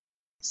business.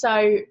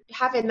 So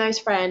having those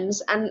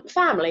friends and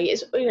family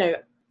is, you know,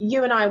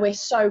 you and I, we're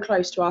so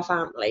close to our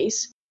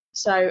families.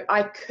 So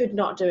I could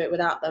not do it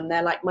without them.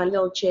 They're like my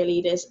little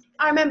cheerleaders.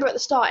 I remember at the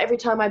start, every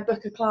time I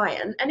book a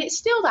client, and it's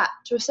still that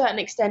to a certain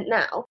extent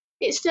now,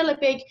 it's still a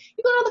big,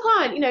 you've got another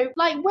client, you know,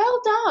 like, well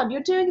done,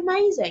 you're doing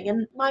amazing.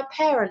 And my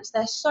parents,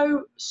 they're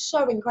so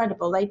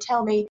incredible. They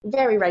tell me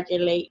very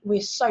regularly,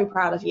 we're so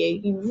proud of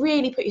you. You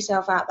really put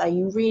yourself out there.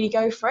 You really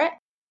go for it.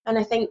 And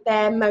I think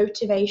their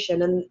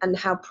motivation and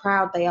how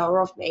proud they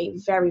are of me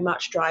very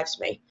much drives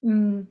me.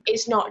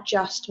 It's not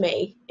just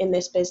me in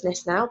this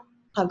business now.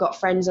 I've got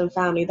friends and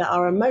family that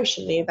are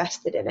emotionally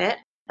invested in it,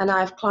 and I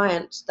have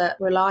clients that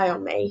rely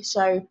on me.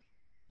 So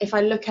if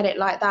I look at it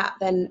like that,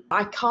 then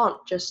I can't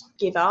just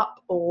give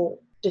up or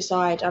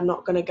decide I'm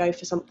not going to go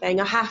for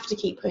something. I have to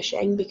keep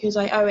pushing because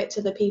I owe it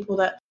to the people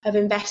that have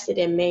invested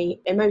in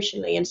me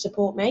emotionally and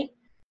support me.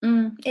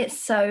 It's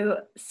so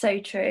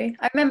true.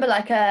 I remember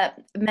like a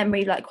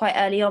memory like quite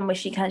early on where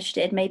she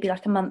did maybe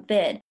like a month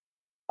in.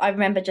 I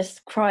remember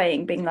just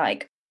crying, being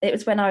like, it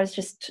was when I was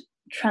just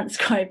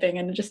transcribing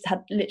and just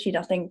had literally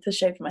nothing to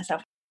show for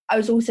myself. I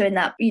was also in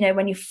that, you know,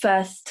 when you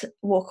first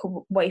walk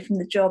away from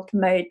the job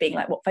mode, being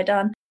like, what have I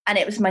done? And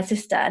it was my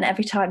sister, and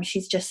every time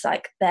she's just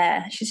like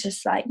there, she's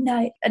just like,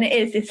 no. And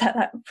it's like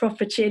that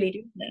proper cheerleader,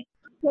 isn't it?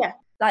 Yeah.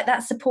 Like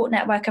that support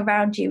network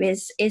around you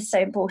is so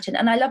important.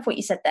 And I love what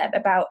you said there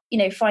about, you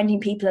know, finding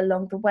people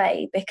along the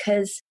way,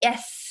 because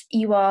yes,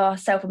 you are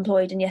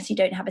self-employed and yes, you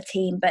don't have a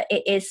team, but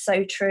it is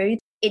so true.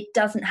 It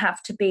doesn't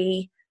have to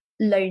be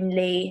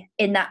lonely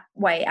in that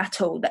way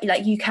at all.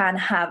 Like, you can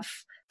have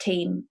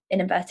team in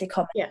inverted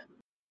commas. Yeah.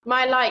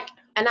 My like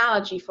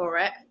analogy for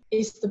it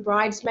is the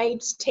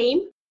bridesmaids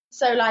team.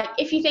 So like,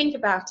 if you think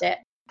about it,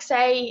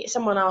 say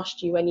someone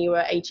asked you when you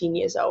were 18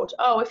 years old,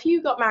 oh, if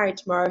you got married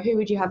tomorrow, who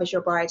would you have as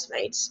your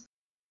bridesmaids?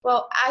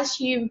 Well, as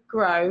you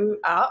grow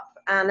up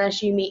and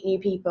as you meet new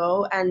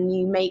people and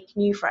you make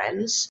new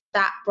friends,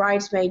 that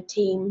bridesmaid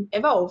team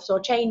evolves or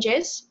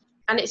changes.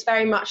 And it's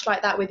very much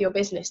like that with your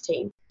business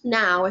team.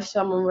 Now, if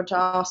someone were to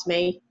ask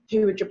me,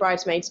 who would your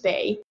bridesmaids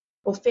be?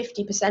 Well,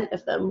 50%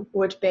 of them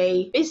would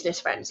be business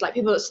friends, like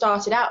people that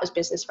started out as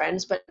business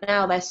friends, but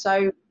now they're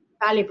so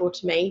valuable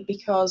to me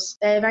because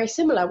they're very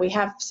similar. We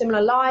have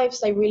similar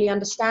lives. They really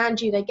understand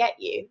you. They get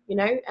you, you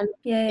know, and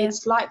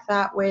It's like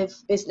that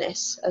with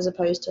business as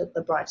opposed to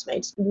the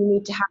bridesmaids. You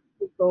need to have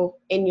people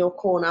in your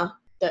corner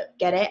that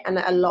get it, and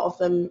a lot of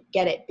them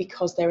get it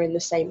because they're in the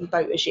same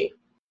boat as you.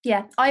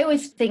 Yeah, I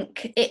always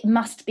think it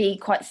must be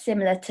quite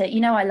similar to, you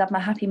know, I love my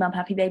Happy Mum,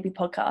 Happy Baby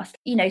podcast.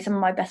 You know, some of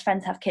my best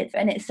friends have kids,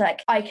 and it's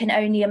like, I can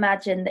only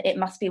imagine that it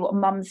must be what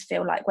mums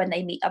feel like when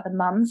they meet other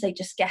mums. They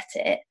just get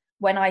it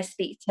when I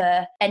speak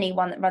to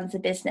anyone that runs a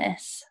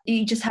business,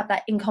 you just have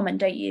that in common,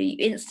 don't you? You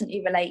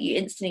instantly relate, you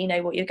instantly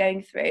know what you're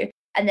going through.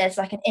 And there's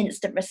like an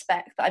instant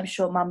respect that I'm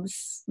sure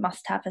mums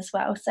must have as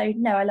well. So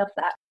no, I love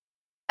that.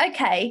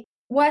 Okay,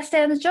 worst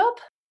day on the job?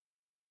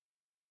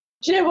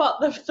 Do you know what?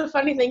 The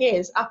funny thing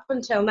is, up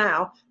until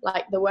now,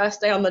 like the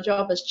worst day on the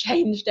job has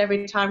changed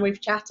every time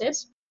we've chatted.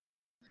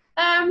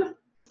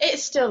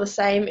 It's still the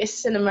same.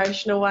 It's an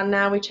emotional one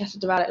now. We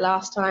chatted about it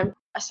last time.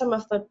 Some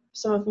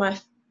of my,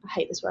 I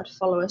hate this word,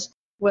 followers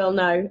will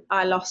know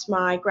I lost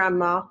my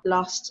grandma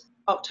last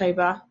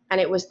October, and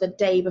it was the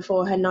day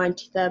before her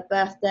 93rd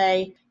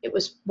birthday. It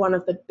was one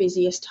of the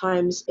busiest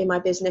times in my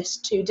business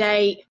to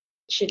date.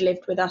 She'd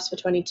lived with us for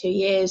 22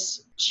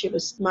 years. She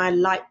was my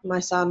light, my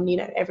sun,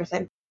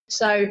 everything.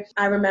 So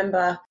I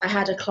remember I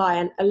had a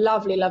client, a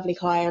lovely, lovely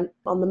client,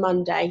 on the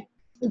Monday,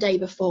 the day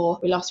before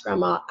we lost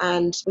grandma,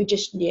 and we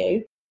just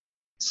knew.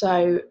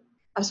 So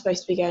I was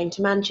supposed to be going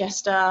to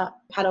Manchester,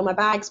 had all my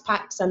bags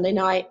packed Sunday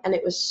night, and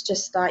it was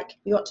just like,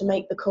 you got to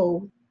make the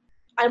call.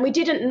 And we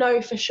didn't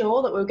know for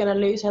sure that we were going to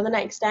lose her the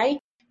next day,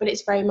 but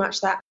it's very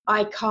much that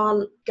I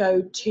can't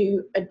go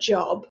to a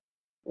job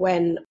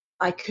when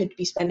I could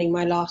be spending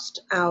my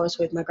last hours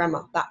with my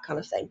grandma, that kind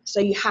of thing. So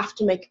you have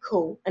to make a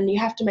call, and you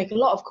have to make a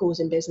lot of calls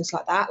in business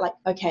like that. Like,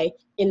 okay,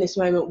 in this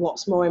moment,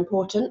 what's more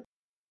important?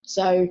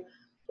 So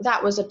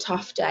that was a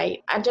tough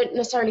day. I don't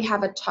necessarily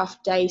have a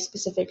tough day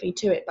specifically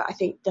to it, but I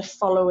think the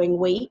following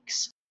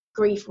weeks,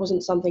 grief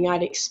wasn't something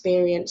I'd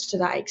experienced to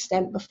that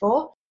extent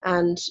before.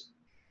 And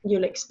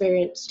you'll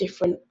experience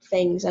different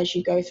things as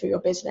you go through your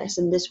business.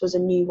 And this was a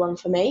new one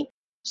for me.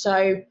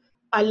 So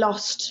I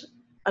lost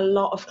a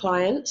lot of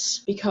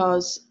clients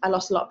because I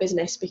lost a lot of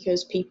business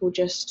because people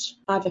just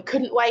either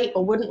couldn't wait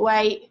or wouldn't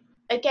wait.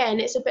 Again,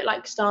 it's a bit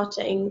like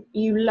starting.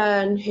 You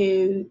learn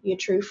who your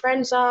true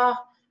friends are,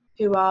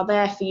 who are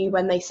there for you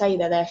when they say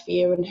they're there for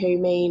you, and who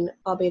mean,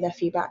 I'll be there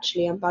for you, but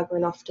actually I'm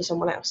buggering off to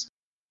someone else.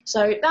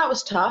 So that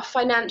was tough.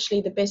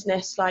 Financially, the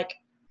business,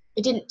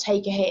 it didn't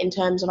take a hit in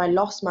terms of I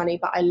lost money,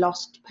 but I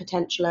lost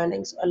potential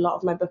earnings. A lot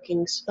of my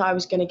bookings that I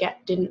was going to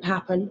get didn't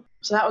happen.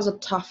 So that was a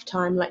tough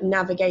time,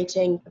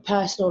 navigating a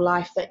personal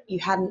life that you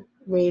hadn't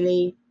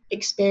really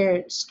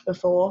experienced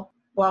before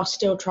while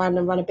still trying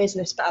to run a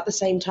business. But at the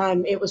same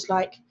time, it was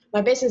like,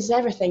 my business is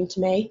everything to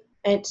me.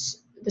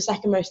 It's the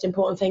second most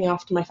important thing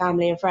after my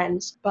family and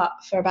friends. But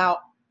for about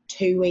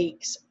 2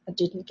 weeks, I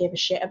didn't give a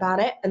shit about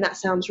it. And that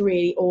sounds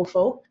really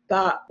awful,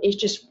 but it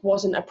just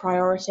wasn't a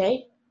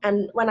priority.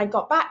 And when I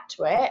got back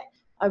to it,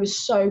 I was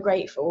so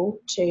grateful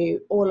to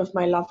all of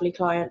my lovely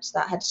clients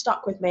that had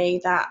stuck with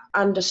me, that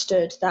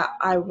understood that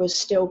I was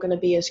still going to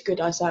be as good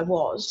as I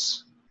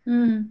was.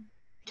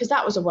 Because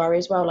that was a worry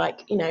as well.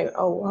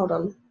 Oh, hold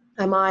on.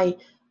 Am I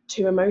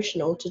too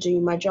emotional to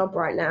do my job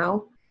right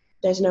now?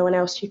 There's no one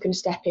else who can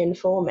step in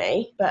for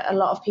me. But a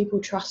lot of people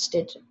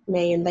trusted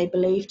me and they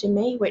believed in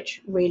me,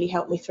 which really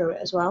helped me through it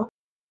as well.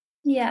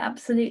 Yeah,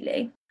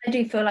 absolutely. I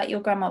do feel like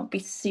your grandma would be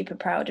super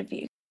proud of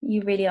you.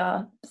 You really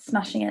are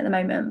smashing it at the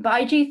moment. But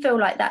I do feel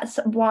like that's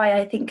why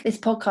I think this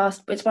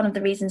podcast is one of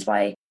the reasons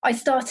why I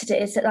started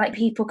it, is that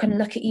people can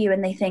look at you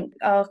and they think,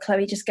 oh,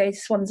 Chloe just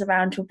goes swans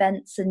around to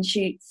events and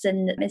shoots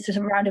and is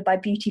surrounded by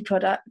beauty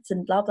products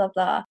and blah, blah,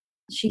 blah.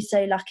 She's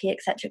so lucky,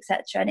 etc.,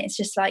 etc. And it's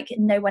just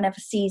no one ever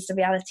sees the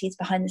realities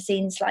behind the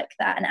scenes like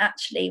that. And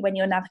actually, when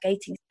you're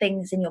navigating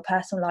things in your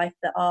personal life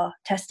that are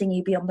testing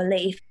you beyond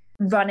belief,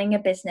 running a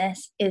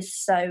business is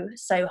so,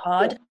 so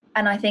hard.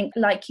 And I think,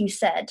 like you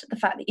said, the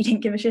fact that you didn't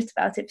give a shit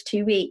about it for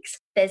 2 weeks,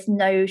 there's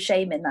no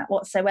shame in that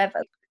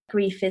whatsoever.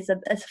 Grief is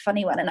a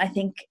funny one. And I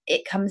think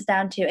it comes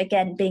down to,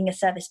 again, being a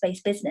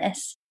service-based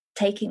business,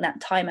 taking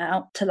that time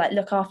out to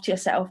look after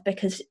yourself,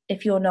 because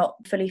if you're not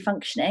fully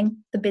functioning,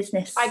 the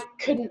business... I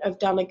couldn't have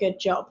done a good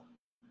job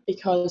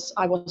because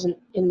I wasn't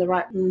in the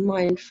right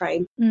mind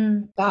frame.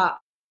 That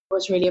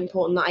was really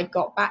important that I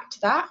got back to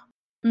that.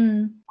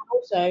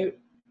 Also,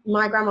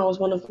 my grandma was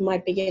one of my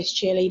biggest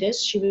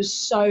cheerleaders. She was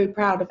so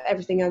proud of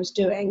everything I was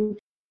doing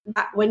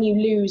that when you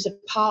lose a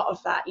part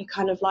of that, you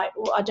kind of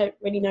well, I don't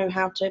really know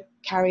how to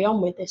carry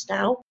on with this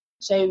now.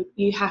 So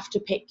you have to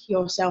pick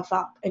yourself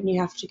up and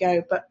you have to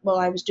go,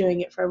 I was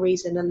doing it for a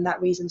reason, and that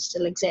reason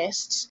still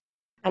exists.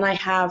 And I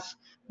have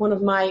one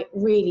of my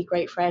really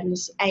great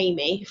friends,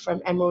 Amy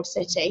from Emerald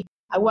City.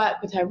 I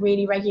work with her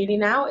really regularly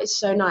now. It's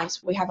so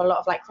nice. We have a lot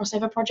of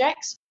crossover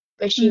projects,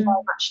 but she very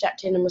much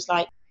stepped in and was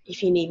like,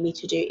 if you need me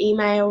to do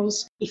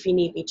emails, if you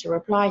need me to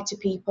reply to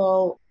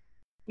people,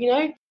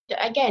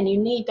 again, you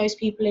need those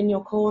people in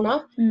your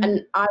corner.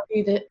 And I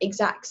do the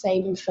exact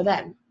same for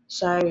them.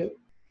 So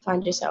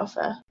find yourself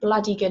a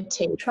bloody good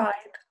team. Tribe.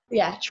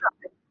 Yeah,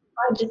 tribe.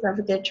 Find yourself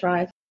a good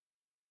tribe.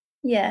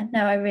 Yeah,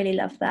 no, I really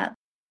love that.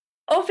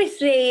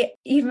 Obviously,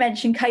 you've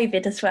mentioned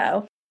COVID as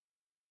well.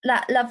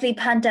 That lovely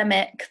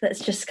pandemic that's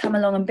just come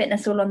along and bitten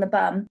us all on the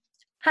bum.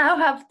 How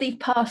have the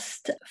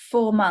past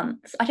 4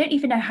 months, I don't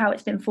even know how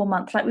it's been 4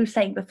 months, like we were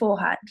saying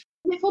beforehand.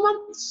 Is it 4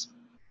 months?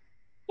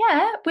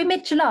 Yeah, we're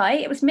mid-July.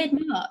 It was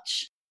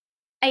mid-March.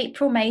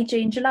 April, May,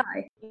 June,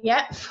 July.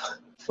 Yep,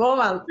 4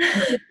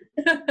 months.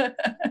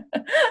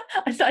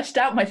 I started to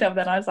doubt myself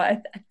then. I was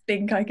like, I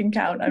think I can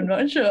count. I'm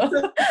not sure.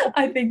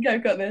 I think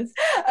I've got this.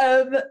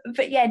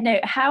 But yeah, no,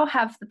 how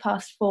have the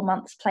past 4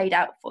 months played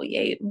out for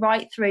you?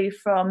 Right through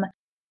from,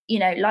 you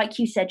know, like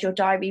you said, your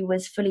diary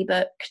was fully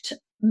booked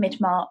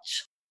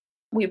mid-March.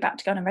 We were about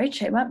to go on a road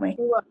show, weren't we?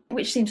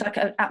 Which seems like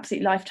an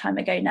absolute lifetime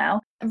ago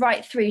now.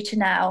 Right through to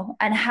now.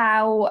 And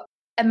how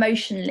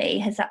emotionally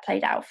has that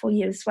played out for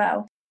you as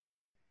well?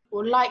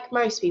 Well, like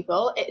most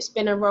people, it's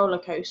been a roller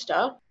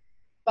coaster,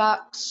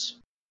 but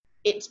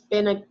it's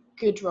been a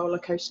good roller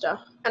coaster.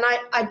 And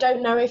I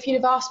don't know, if you'd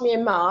have asked me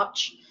in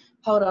March,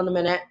 hold on a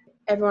minute,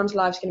 everyone's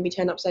life's going to be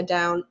turned upside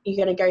down,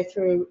 you're going to go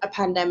through a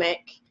pandemic,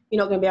 you're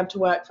not going to be able to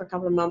work for a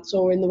couple of months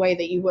or in the way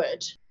that you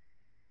would,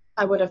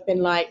 I would have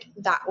been like,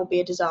 that will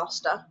be a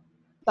disaster.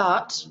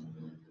 But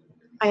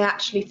I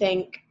actually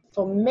think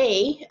for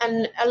me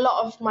and a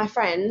lot of my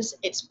friends,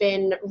 it's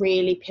been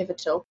really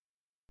pivotal.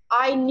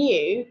 I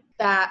knew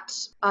that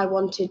I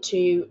wanted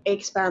to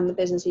expand the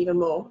business even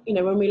more. You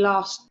know, when we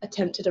last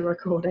attempted a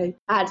recording,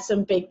 I had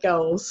some big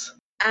goals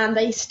and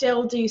they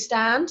still do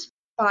stand.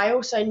 But I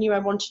also knew I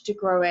wanted to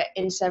grow it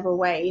in several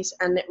ways.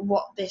 And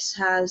what this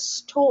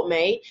has taught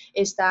me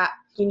is that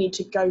you need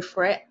to go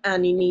for it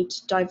and you need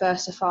to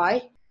diversify.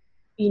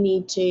 You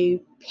need to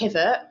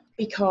pivot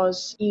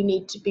because you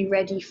need to be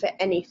ready for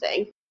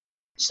anything.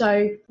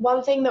 So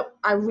one thing that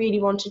I really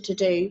wanted to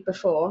do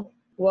before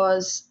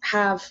was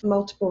have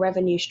multiple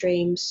revenue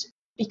streams.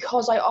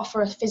 Because I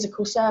offer a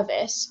physical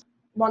service,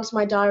 once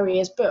my diary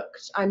is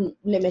booked, I'm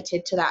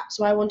limited to that.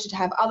 So I wanted to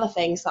have other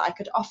things that I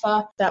could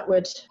offer that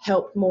would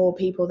help more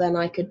people than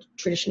I could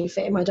traditionally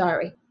fit in my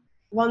diary.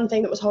 One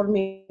thing that was holding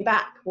me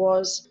back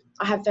was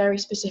I have very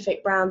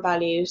specific brand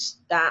values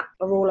that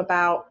are all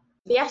about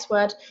the S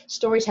word,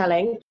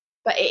 storytelling.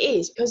 But it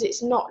is, because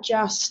it's not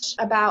just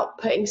about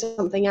putting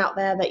something out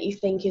there that you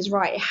think is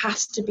right. It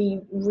has to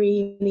be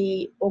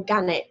really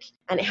organic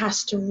and it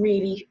has to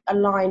really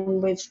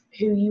align with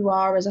who you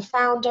are as a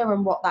founder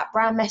and what that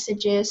brand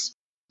message is.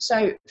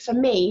 So for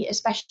me,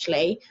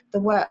 especially,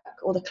 the work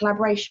or the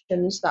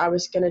collaborations that I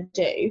was going to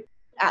do,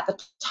 at the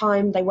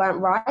time, they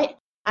weren't right.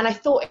 And I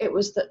thought it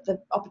was that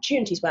the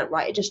opportunities weren't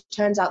right. It just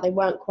turns out they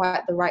weren't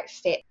quite the right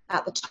fit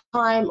at the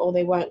time, or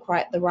they weren't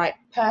quite the right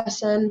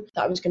person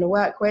that I was going to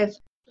work with.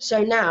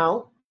 So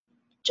now,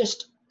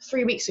 just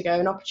 3 weeks ago,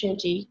 an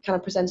opportunity kind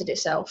of presented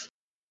itself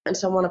and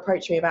someone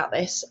approached me about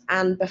this.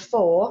 And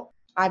before,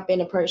 I'd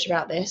been approached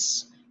about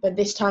this, but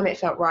this time it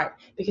felt right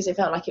because it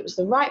felt like it was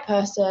the right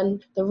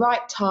person, the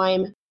right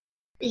time.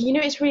 You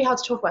know, it's really hard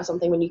to talk about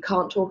something when you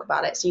can't talk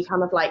about it. So you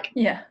kind of like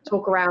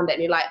talk around it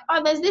and you're like,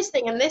 oh, there's this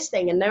thing,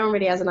 and no one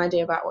really has an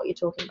idea about what you're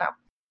talking about.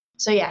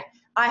 So yeah,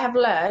 I have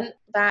learned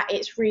that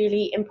it's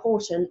really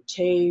important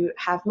to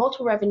have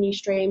multiple revenue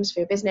streams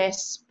for your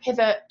business,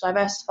 pivot,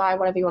 diversify,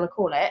 whatever you want to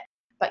call it,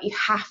 but you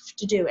have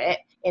to do it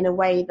in a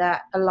way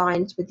that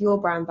aligns with your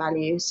brand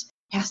values.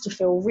 It has to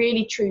feel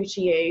really true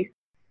to you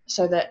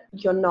so that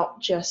you're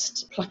not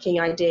just plucking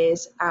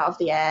ideas out of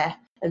the air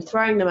and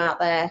throwing them out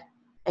there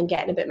and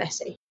getting a bit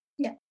messy.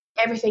 Yeah.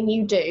 Everything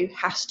you do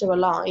has to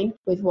align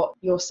with what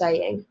you're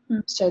saying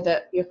so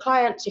that your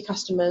clients, your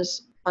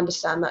customers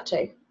understand that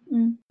too.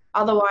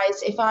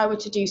 Otherwise, if I were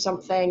to do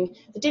something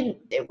that didn't,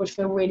 it would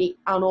feel really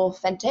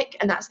unauthentic,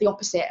 and that's the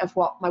opposite of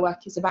what my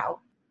work is about.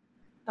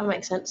 That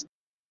makes sense.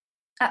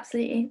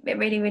 Absolutely. It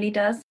really, really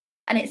does.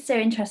 And it's so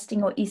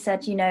interesting what you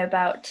said, you know,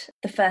 about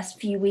the first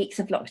few weeks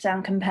of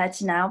lockdown compared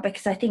to now,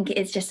 because I think it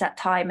is just that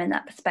time and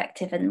that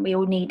perspective, and we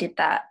all needed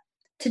that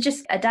to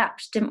just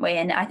adapt, didn't we?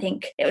 And I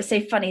think it was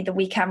so funny, the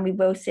We Can We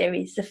Will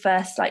series, the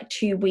first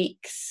 2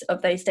 weeks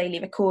of those daily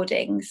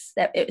recordings,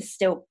 that it was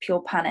still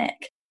pure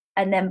panic.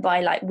 And then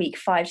by week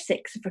 5,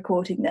 6 of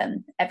recording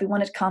them,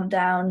 everyone had calmed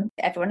down,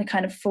 everyone had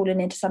kind of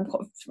fallen into some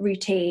sort of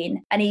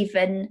routine. And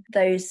even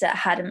those that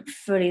hadn't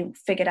fully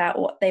figured out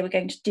what they were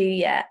going to do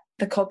yet,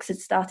 the cogs had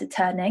started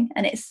turning.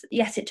 And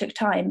it took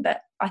time, but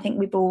I think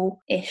we've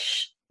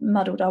all-ish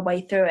muddled our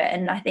way through it.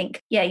 And I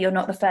think, you're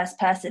not the first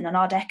person, and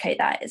I'd echo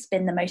that. It's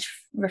been the most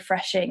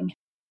refreshing.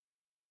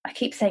 I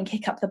keep saying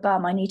kick up the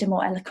bum. I need a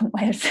more eloquent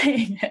way of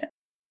saying it.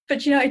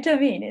 But you know what I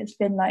mean? It's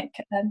been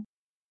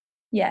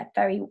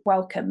very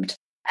welcomed.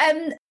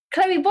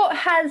 Chloe, what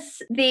has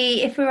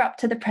if we're up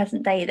to the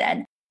present day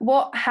then,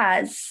 what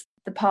has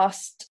the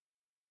past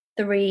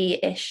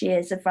 3-ish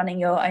years of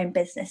running your own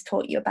business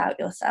taught you about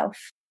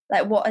yourself?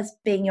 What has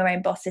being your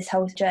own boss this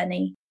whole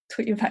journey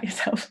taught you about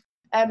yourself?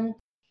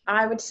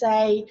 I would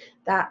say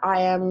that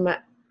I am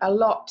a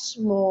lot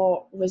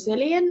more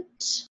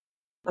resilient.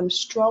 I'm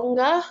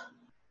stronger.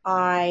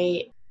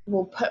 I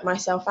will put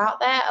myself out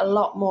there a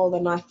lot more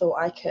than I thought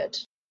I could.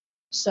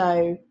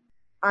 So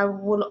I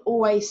will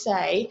always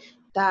say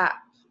that,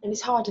 and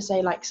it's hard to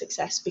say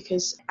success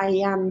because I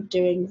am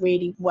doing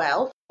really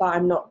well, but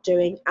I'm not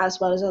doing as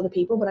well as other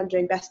people, but I'm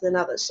doing better than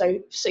others. So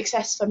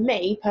success for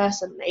me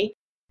personally,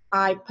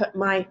 I put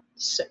my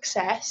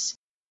success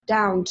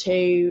down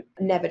to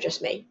never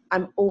just me.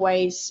 I'm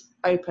always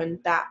open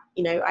that,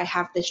 I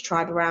have this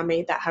tribe around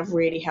me that have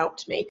really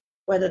helped me,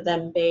 whether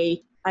them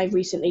be, I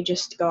recently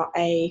just got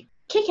a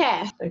kick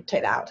air. So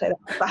take that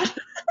out. Bad.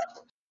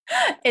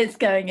 It's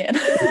going in.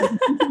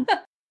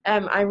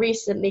 I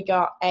recently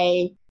got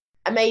a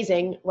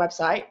amazing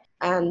website,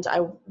 and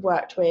I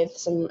worked with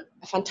some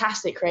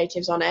fantastic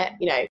creatives on it.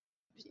 You know,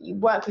 you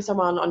work with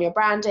someone on your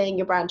branding,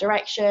 your brand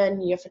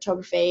direction, your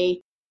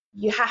photography.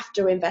 You have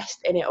to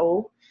invest in it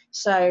all.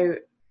 So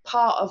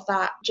part of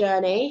that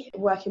journey,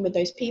 working with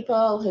those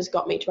people, has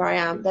got me to where I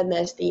am. Then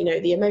there's the, you know,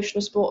 the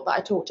emotional support that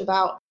I talked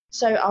about.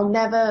 So I'll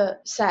never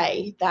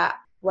say that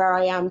where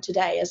I am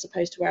today as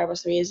opposed to where I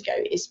was 3 years ago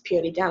is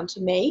purely down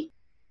to me.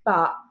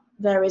 But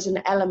there is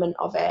an element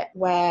of it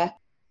where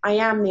I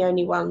am the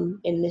only one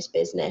in this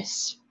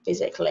business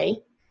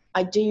physically.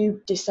 I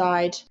do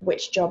decide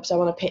which jobs I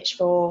want to pitch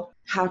for,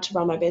 how to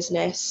run my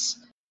business.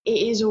 It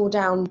is all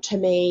down to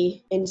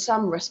me in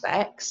some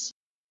respects,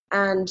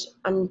 and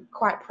I'm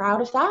quite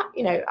proud of that.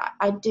 You know,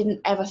 I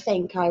didn't ever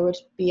think I would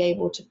be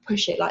able to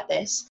push it like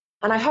this.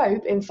 And I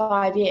hope in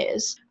 5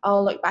 years,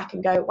 I'll look back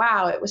and go,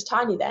 wow, it was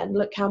tiny then.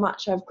 Look how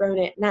much I've grown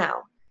it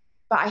now.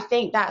 But I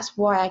think that's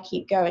why I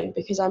keep going,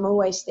 because I'm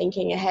always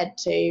thinking ahead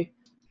to,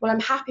 well, I'm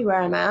happy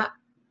where I'm at,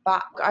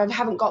 but I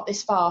haven't got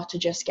this far to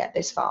just get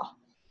this far.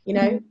 You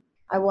know,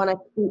 I want to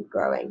keep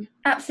growing.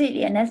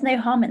 Absolutely. And there's no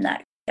harm in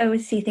that. I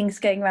always see things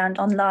going around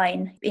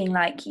online being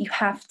like, you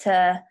have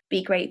to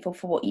be grateful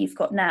for what you've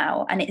got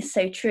now. And it's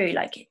so true.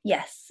 Like,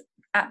 yes,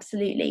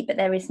 absolutely. But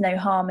there is no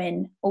harm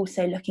in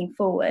also looking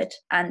forward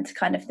and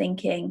kind of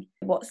thinking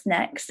what's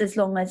next, as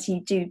long as you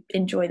do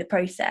enjoy the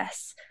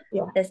process.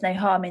 Yeah. There's no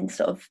harm in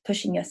sort of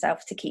pushing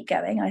yourself to keep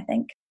going, I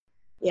think.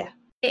 Yeah.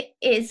 It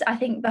is, I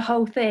think the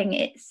whole thing,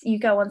 it's you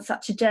go on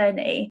such a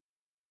journey.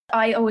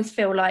 I always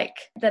feel like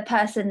the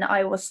person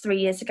I was 3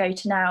 years ago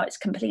to now, it's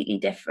completely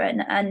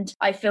different. And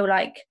I feel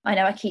like, I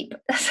know I keep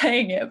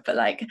saying it, but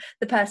like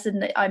the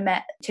person that I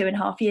met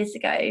 2.5 years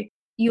ago,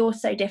 you're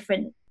so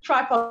different.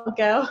 Tripod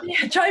girl.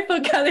 Yeah,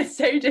 tripod girl is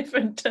so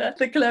different to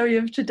the Chloe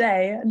of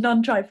today,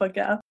 non-tripod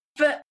girl.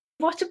 But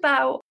what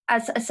about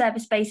as a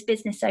service-based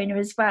business owner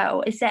as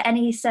well? Is there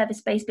any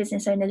service-based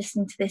business owner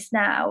listening to this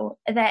now?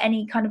 Are there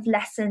any kind of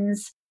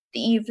lessons that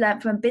you've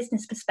learned from a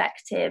business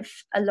perspective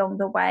along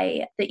the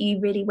way that you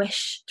really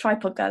wish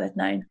Tripod Girl had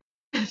known?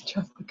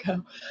 Tripod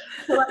Girl.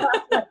 Well,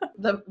 that's like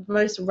the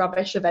most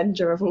rubbish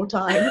Avenger of all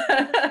time.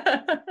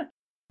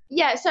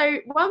 Yeah, so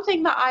one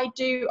thing that I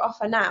do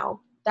offer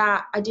now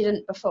that I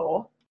didn't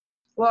before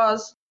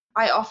was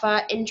I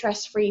offer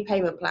interest-free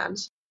payment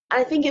plans. And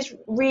I think it's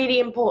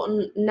really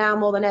important now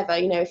more than ever,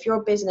 you know, if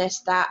you're a business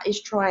that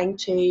is trying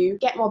to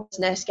get more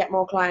business, get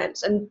more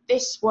clients, and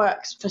this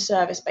works for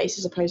service-based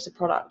as opposed to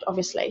product,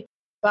 obviously.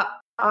 But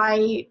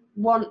I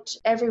want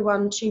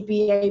everyone to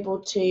be able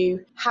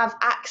to have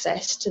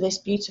access to this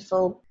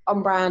beautiful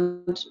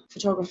on-brand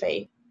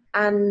photography.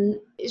 And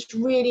it's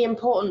really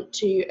important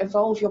to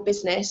evolve your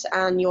business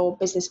and your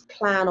business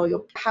plan, or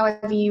your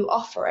however you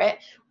offer it,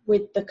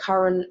 with the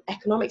current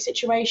economic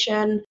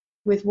situation,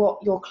 with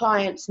what your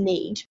clients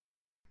need.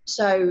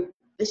 So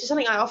this is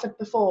something I offered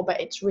before, but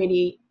it's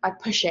really, I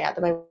push it at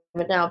the moment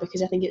now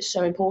because I think it's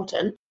so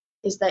important,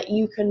 is that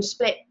you can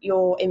split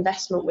your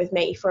investment with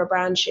me for a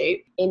brand shoot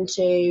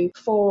into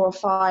 4 or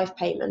 5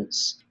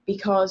 payments.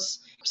 Because,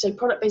 say,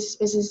 product-based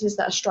businesses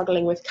that are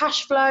struggling with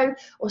cash flow,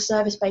 or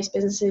service-based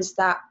businesses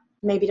that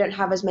maybe don't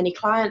have as many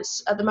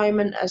clients at the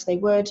moment as they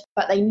would,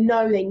 but they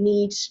know they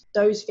need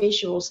those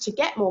visuals to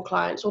get more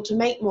clients or to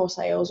make more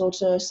sales or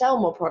to sell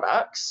more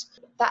products.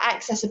 That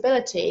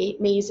accessibility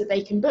means that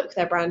they can book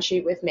their brand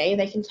shoot with me.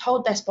 They can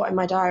hold their spot in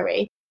my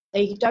diary.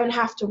 They don't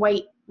have to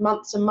wait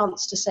months and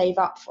months to save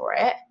up for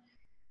it,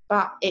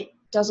 but it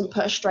doesn't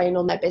put a strain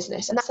on their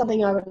business. And that's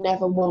something I would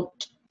never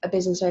want a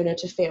business owner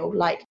to feel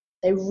like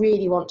they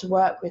really want to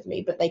work with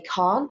me, but they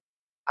can't.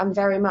 I'm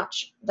very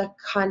much the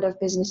kind of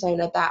business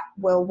owner that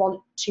will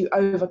want to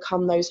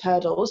overcome those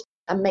hurdles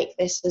and make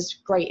this as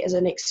great as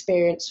an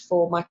experience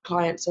for my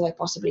clients as I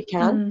possibly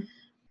can.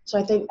 So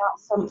I think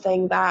that's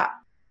something that,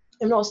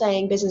 I'm not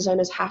saying business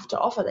owners have to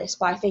offer this,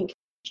 but I think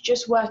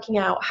just working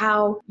out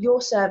how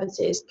your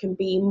services can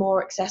be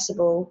more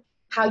accessible,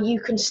 how you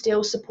can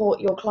still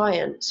support your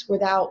clients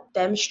without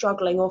them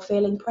struggling or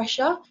feeling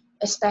pressure,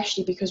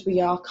 especially because we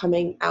are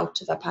coming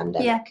out of a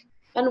pandemic. Yeah.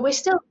 And we're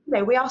still, you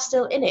know, we are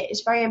still in it.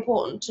 It's very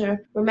important to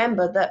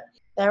remember that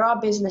there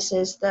are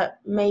businesses that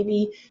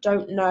maybe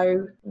don't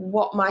know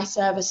what my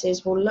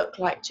services will look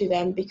like to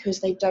them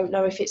because they don't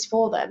know if it's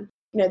for them.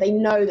 You know, they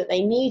know that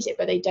they need it,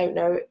 but they don't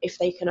know if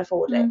they can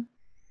afford it.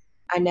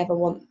 I never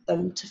want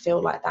them to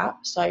feel like that.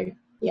 So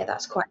yeah,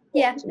 that's quite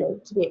important to me,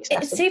 to be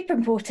accessible. It's super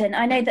important.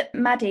 I know that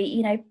Maddie,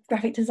 you know,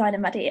 graphic designer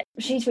Maddie,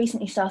 she's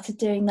recently started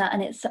doing that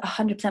and it's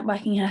 100%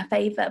 working in her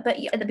favour. But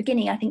at the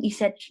beginning, I think you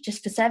said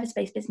just for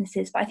service-based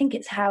businesses, but I think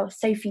it's how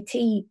Sophie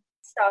T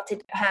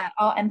started her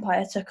art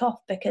empire, took off,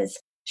 because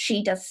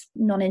she does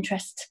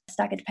non-interest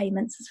staggered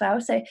payments as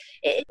well. So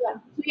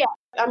yeah,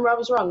 I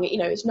was wrong. You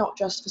know, it's not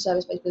just for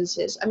service-based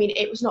businesses. I mean,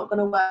 it was not going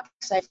to work,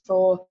 say,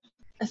 for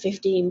a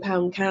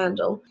 £15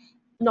 candle.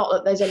 Not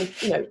that there's any,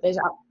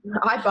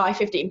 I buy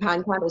 £15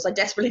 candles. I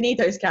desperately need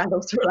those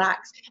candles to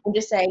relax. I'm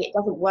just saying it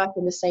doesn't work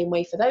in the same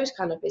way for those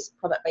kind of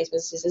product-based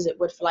businesses as it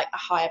would for like a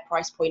higher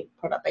price point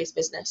product-based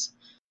business.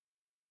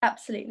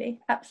 Absolutely.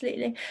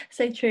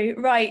 So true.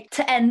 Right,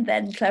 to end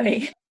then,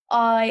 Chloe,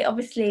 I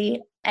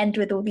obviously end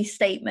with all these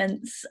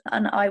statements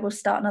and I will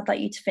start and I'd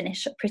like you to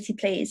finish, pretty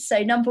please.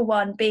 So number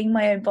one, being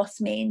my own boss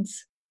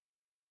means?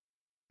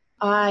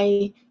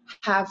 I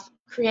have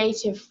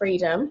creative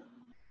freedom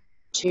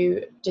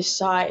to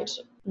decide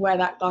where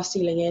that glass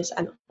ceiling is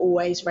and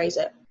always raise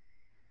it.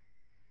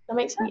 That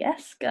makes sense?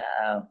 Yes,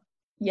 girl.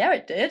 Yeah,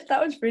 it did.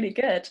 That was really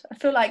good. I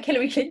feel like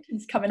Hillary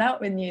Clinton's coming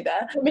out with you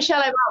there.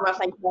 Michelle Obama,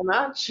 thank you very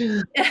much.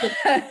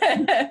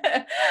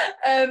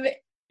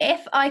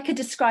 If I could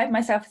describe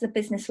myself as a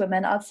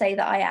businesswoman, I'd say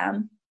that I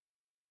am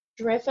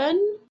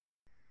driven,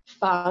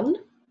 fun.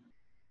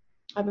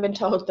 I've been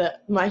told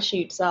that my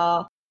shoots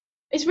are,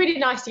 it's really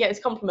nice to get this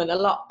compliment. A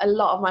lot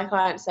of my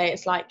clients say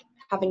it's like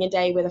having a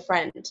day with a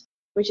friend,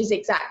 which is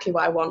exactly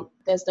what I want.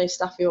 There's no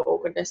stuffy or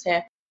awkwardness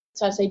here.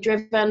 So I'd say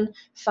driven,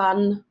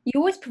 fun. You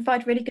always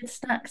provide really good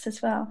snacks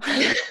as well.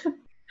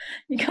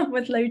 You come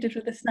loaded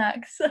with the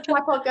snacks.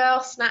 Tripod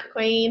girl, snack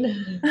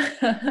queen.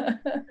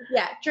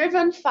 Yeah,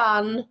 driven,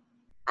 fun,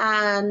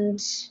 and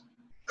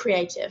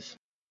creative.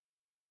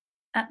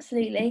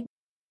 Absolutely.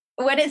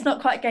 When it's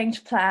not quite going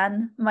to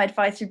plan, my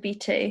advice would be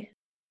to?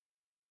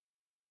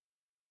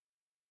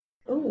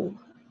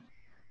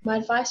 My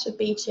advice would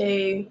be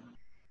to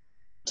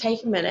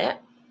take a minute,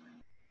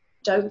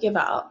 don't give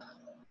up,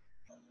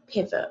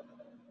 pivot.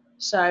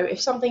 So if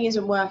something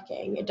isn't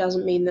working, it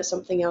doesn't mean that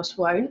something else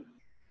won't.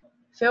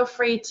 Feel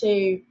free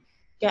to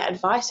get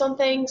advice on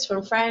things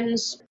from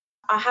friends.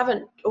 I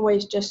haven't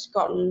always just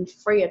gotten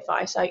free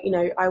advice.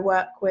 I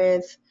work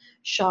with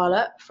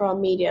Charlotte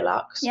from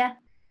MediaLux. Yeah.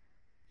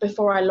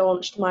 Before I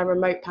launched my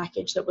remote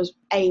package that was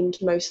aimed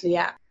mostly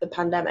at the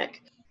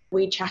pandemic,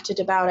 we chatted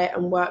about it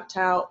and worked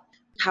out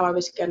how I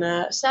was going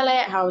to sell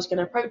it, how I was going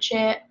to approach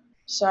it.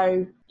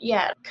 So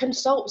yeah,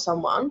 consult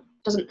someone.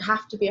 Doesn't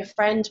have to be a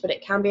friend, but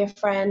it can be a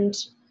friend,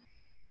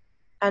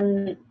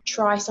 and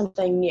try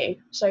something new.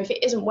 So if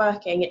it isn't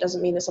working, it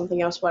doesn't mean that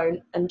something else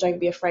won't, and don't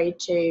be afraid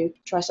to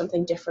try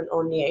something different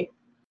or new.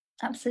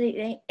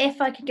 Absolutely. If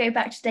I could go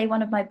back to day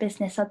one of my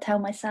business, I'd tell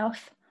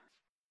myself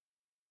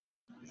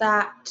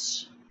that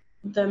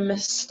the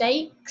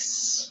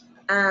mistakes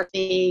and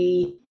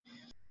the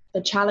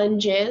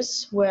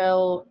challenges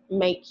will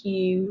make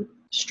you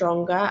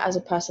stronger as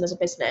a person, as a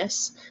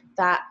business.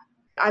 That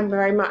I'm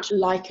very much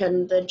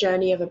liken the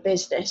journey of a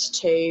business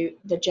to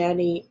the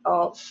journey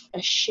of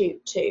a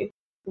shoot too,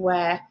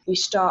 where you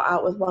start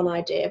out with one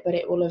idea, but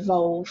it will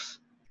evolve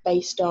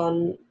based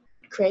on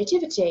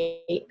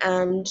creativity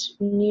and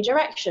new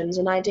directions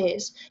and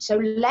ideas. So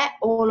let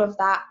all of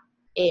that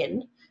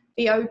in,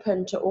 be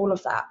open to all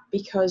of that,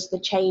 because the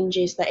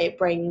changes that it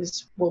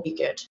brings will be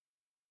good.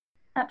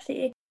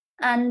 Absolutely.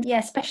 And yeah,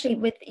 especially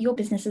with your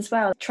business as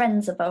well,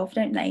 trends evolve,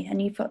 don't they?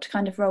 And you've got to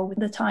kind of roll with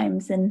the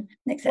times and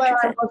etc. Where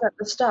I was at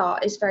the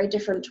start is very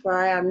different to where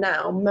I am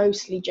now,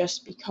 mostly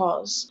just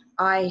because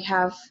I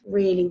have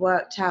really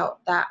worked out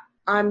that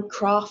I'm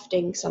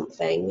crafting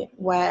something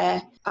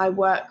where I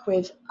work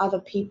with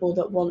other people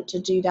that want to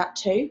do that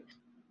too.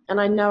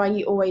 And I know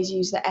I always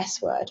use the S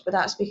word, but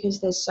that's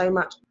because there's so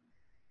much.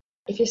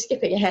 If you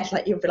skip it ahead,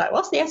 like, you'll be like,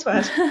 what's the S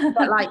word?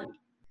 But like,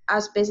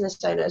 as business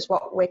owners,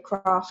 what we're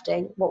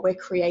crafting, what we're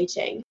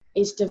creating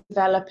is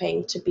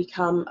developing to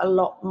become a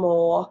lot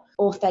more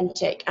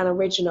authentic and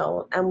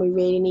original. And we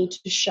really need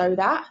to show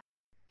that.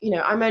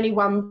 I'm only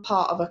one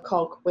part of a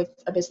cog with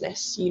a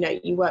business.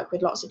 You work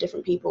with lots of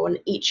different people and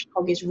each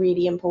cog is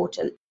really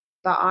important.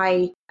 But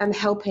I am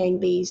helping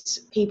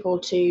these people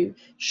to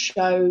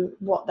show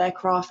what their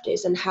craft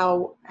is and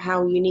how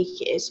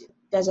unique it is.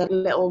 There's a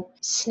little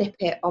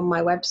snippet on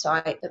my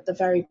website at the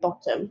very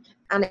bottom,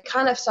 and it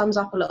kind of sums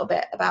up a little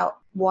bit about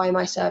why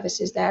my service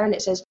is there. And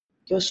it says,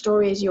 your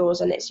story is yours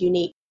and it's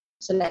unique.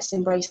 So let's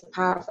embrace the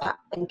power of that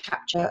and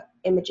capture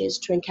images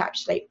to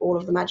encapsulate all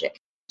of the magic.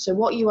 So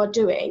what you are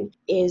doing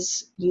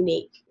is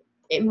unique.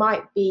 It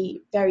might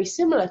be very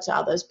similar to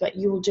others, but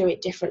you will do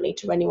it differently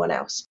to anyone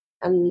else.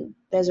 And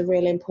there's a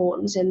real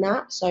importance in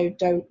that. So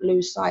don't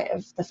lose sight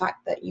of the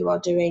fact that you are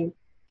doing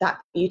that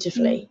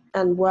beautifully,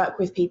 and work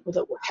with people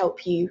that will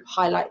help you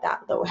highlight that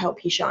will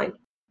help you shine.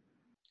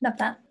 Love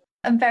that.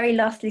 And very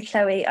lastly,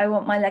 Chloe, I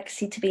want my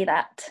legacy to be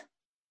that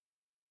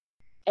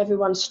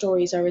everyone's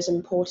stories are as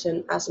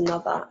important as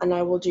another, and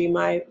I will do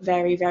my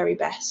very, very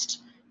best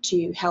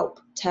to help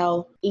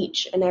tell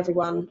each and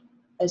everyone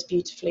as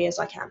beautifully as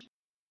I can.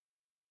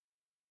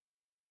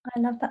 I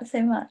love that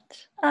so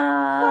much.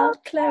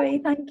 Chloe,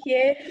 thank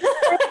you.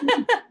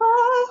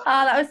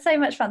 That was so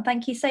much fun.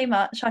 Thank you so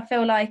much. I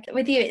feel like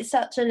with you,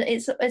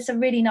 it's a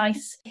really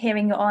nice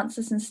hearing your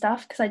answers and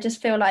stuff, because I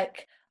just feel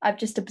like I've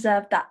just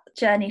observed that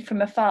journey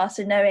from afar.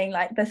 So knowing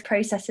like the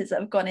processes that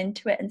have gone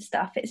into it and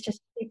stuff, it's just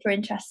super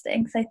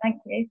interesting. So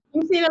thank you.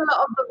 You've seen a lot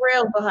of the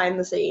real behind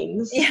the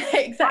scenes. Yeah,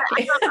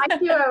 exactly. I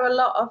do owe a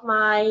lot of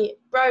my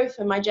growth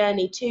and my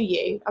journey to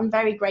you. I'm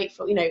very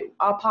grateful. You know,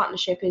 our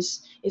partnership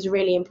is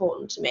really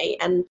important to me.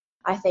 And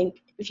I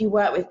think if you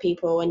work with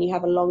people and you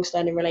have a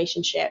long-standing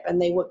relationship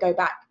and they would go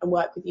back and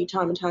work with you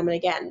time and time and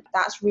again,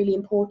 that's really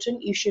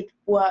important. You should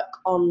work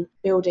on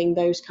building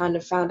those kind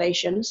of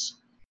foundations.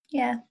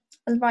 Yeah,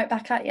 I'll right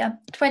back at you.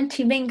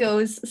 20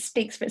 mingles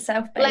speaks for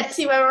itself, babe. Let's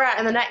see where we're at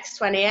in the next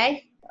 20, eh?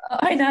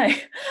 I know.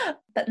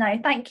 But no,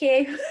 thank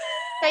you.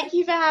 Thank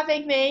you for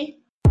having me.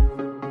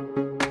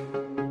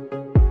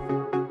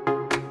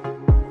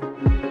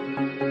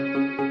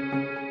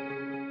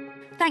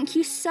 Thank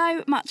you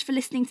so much for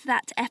listening to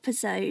that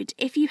episode.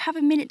 If you have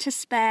a minute to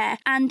spare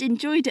and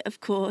enjoyed it, of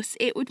course,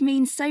 it would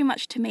mean so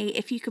much to me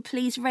if you could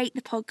please rate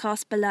the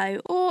podcast below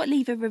or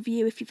leave a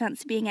review if you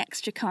fancy being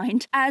extra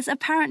kind, as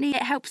apparently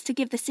it helps to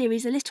give the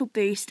series a little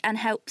boost and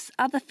helps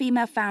other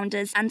female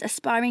founders and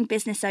aspiring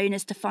business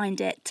owners to find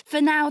it.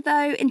 For now,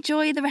 though,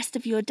 enjoy the rest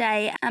of your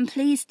day and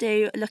please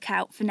do look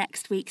out for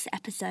next week's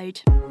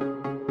episode.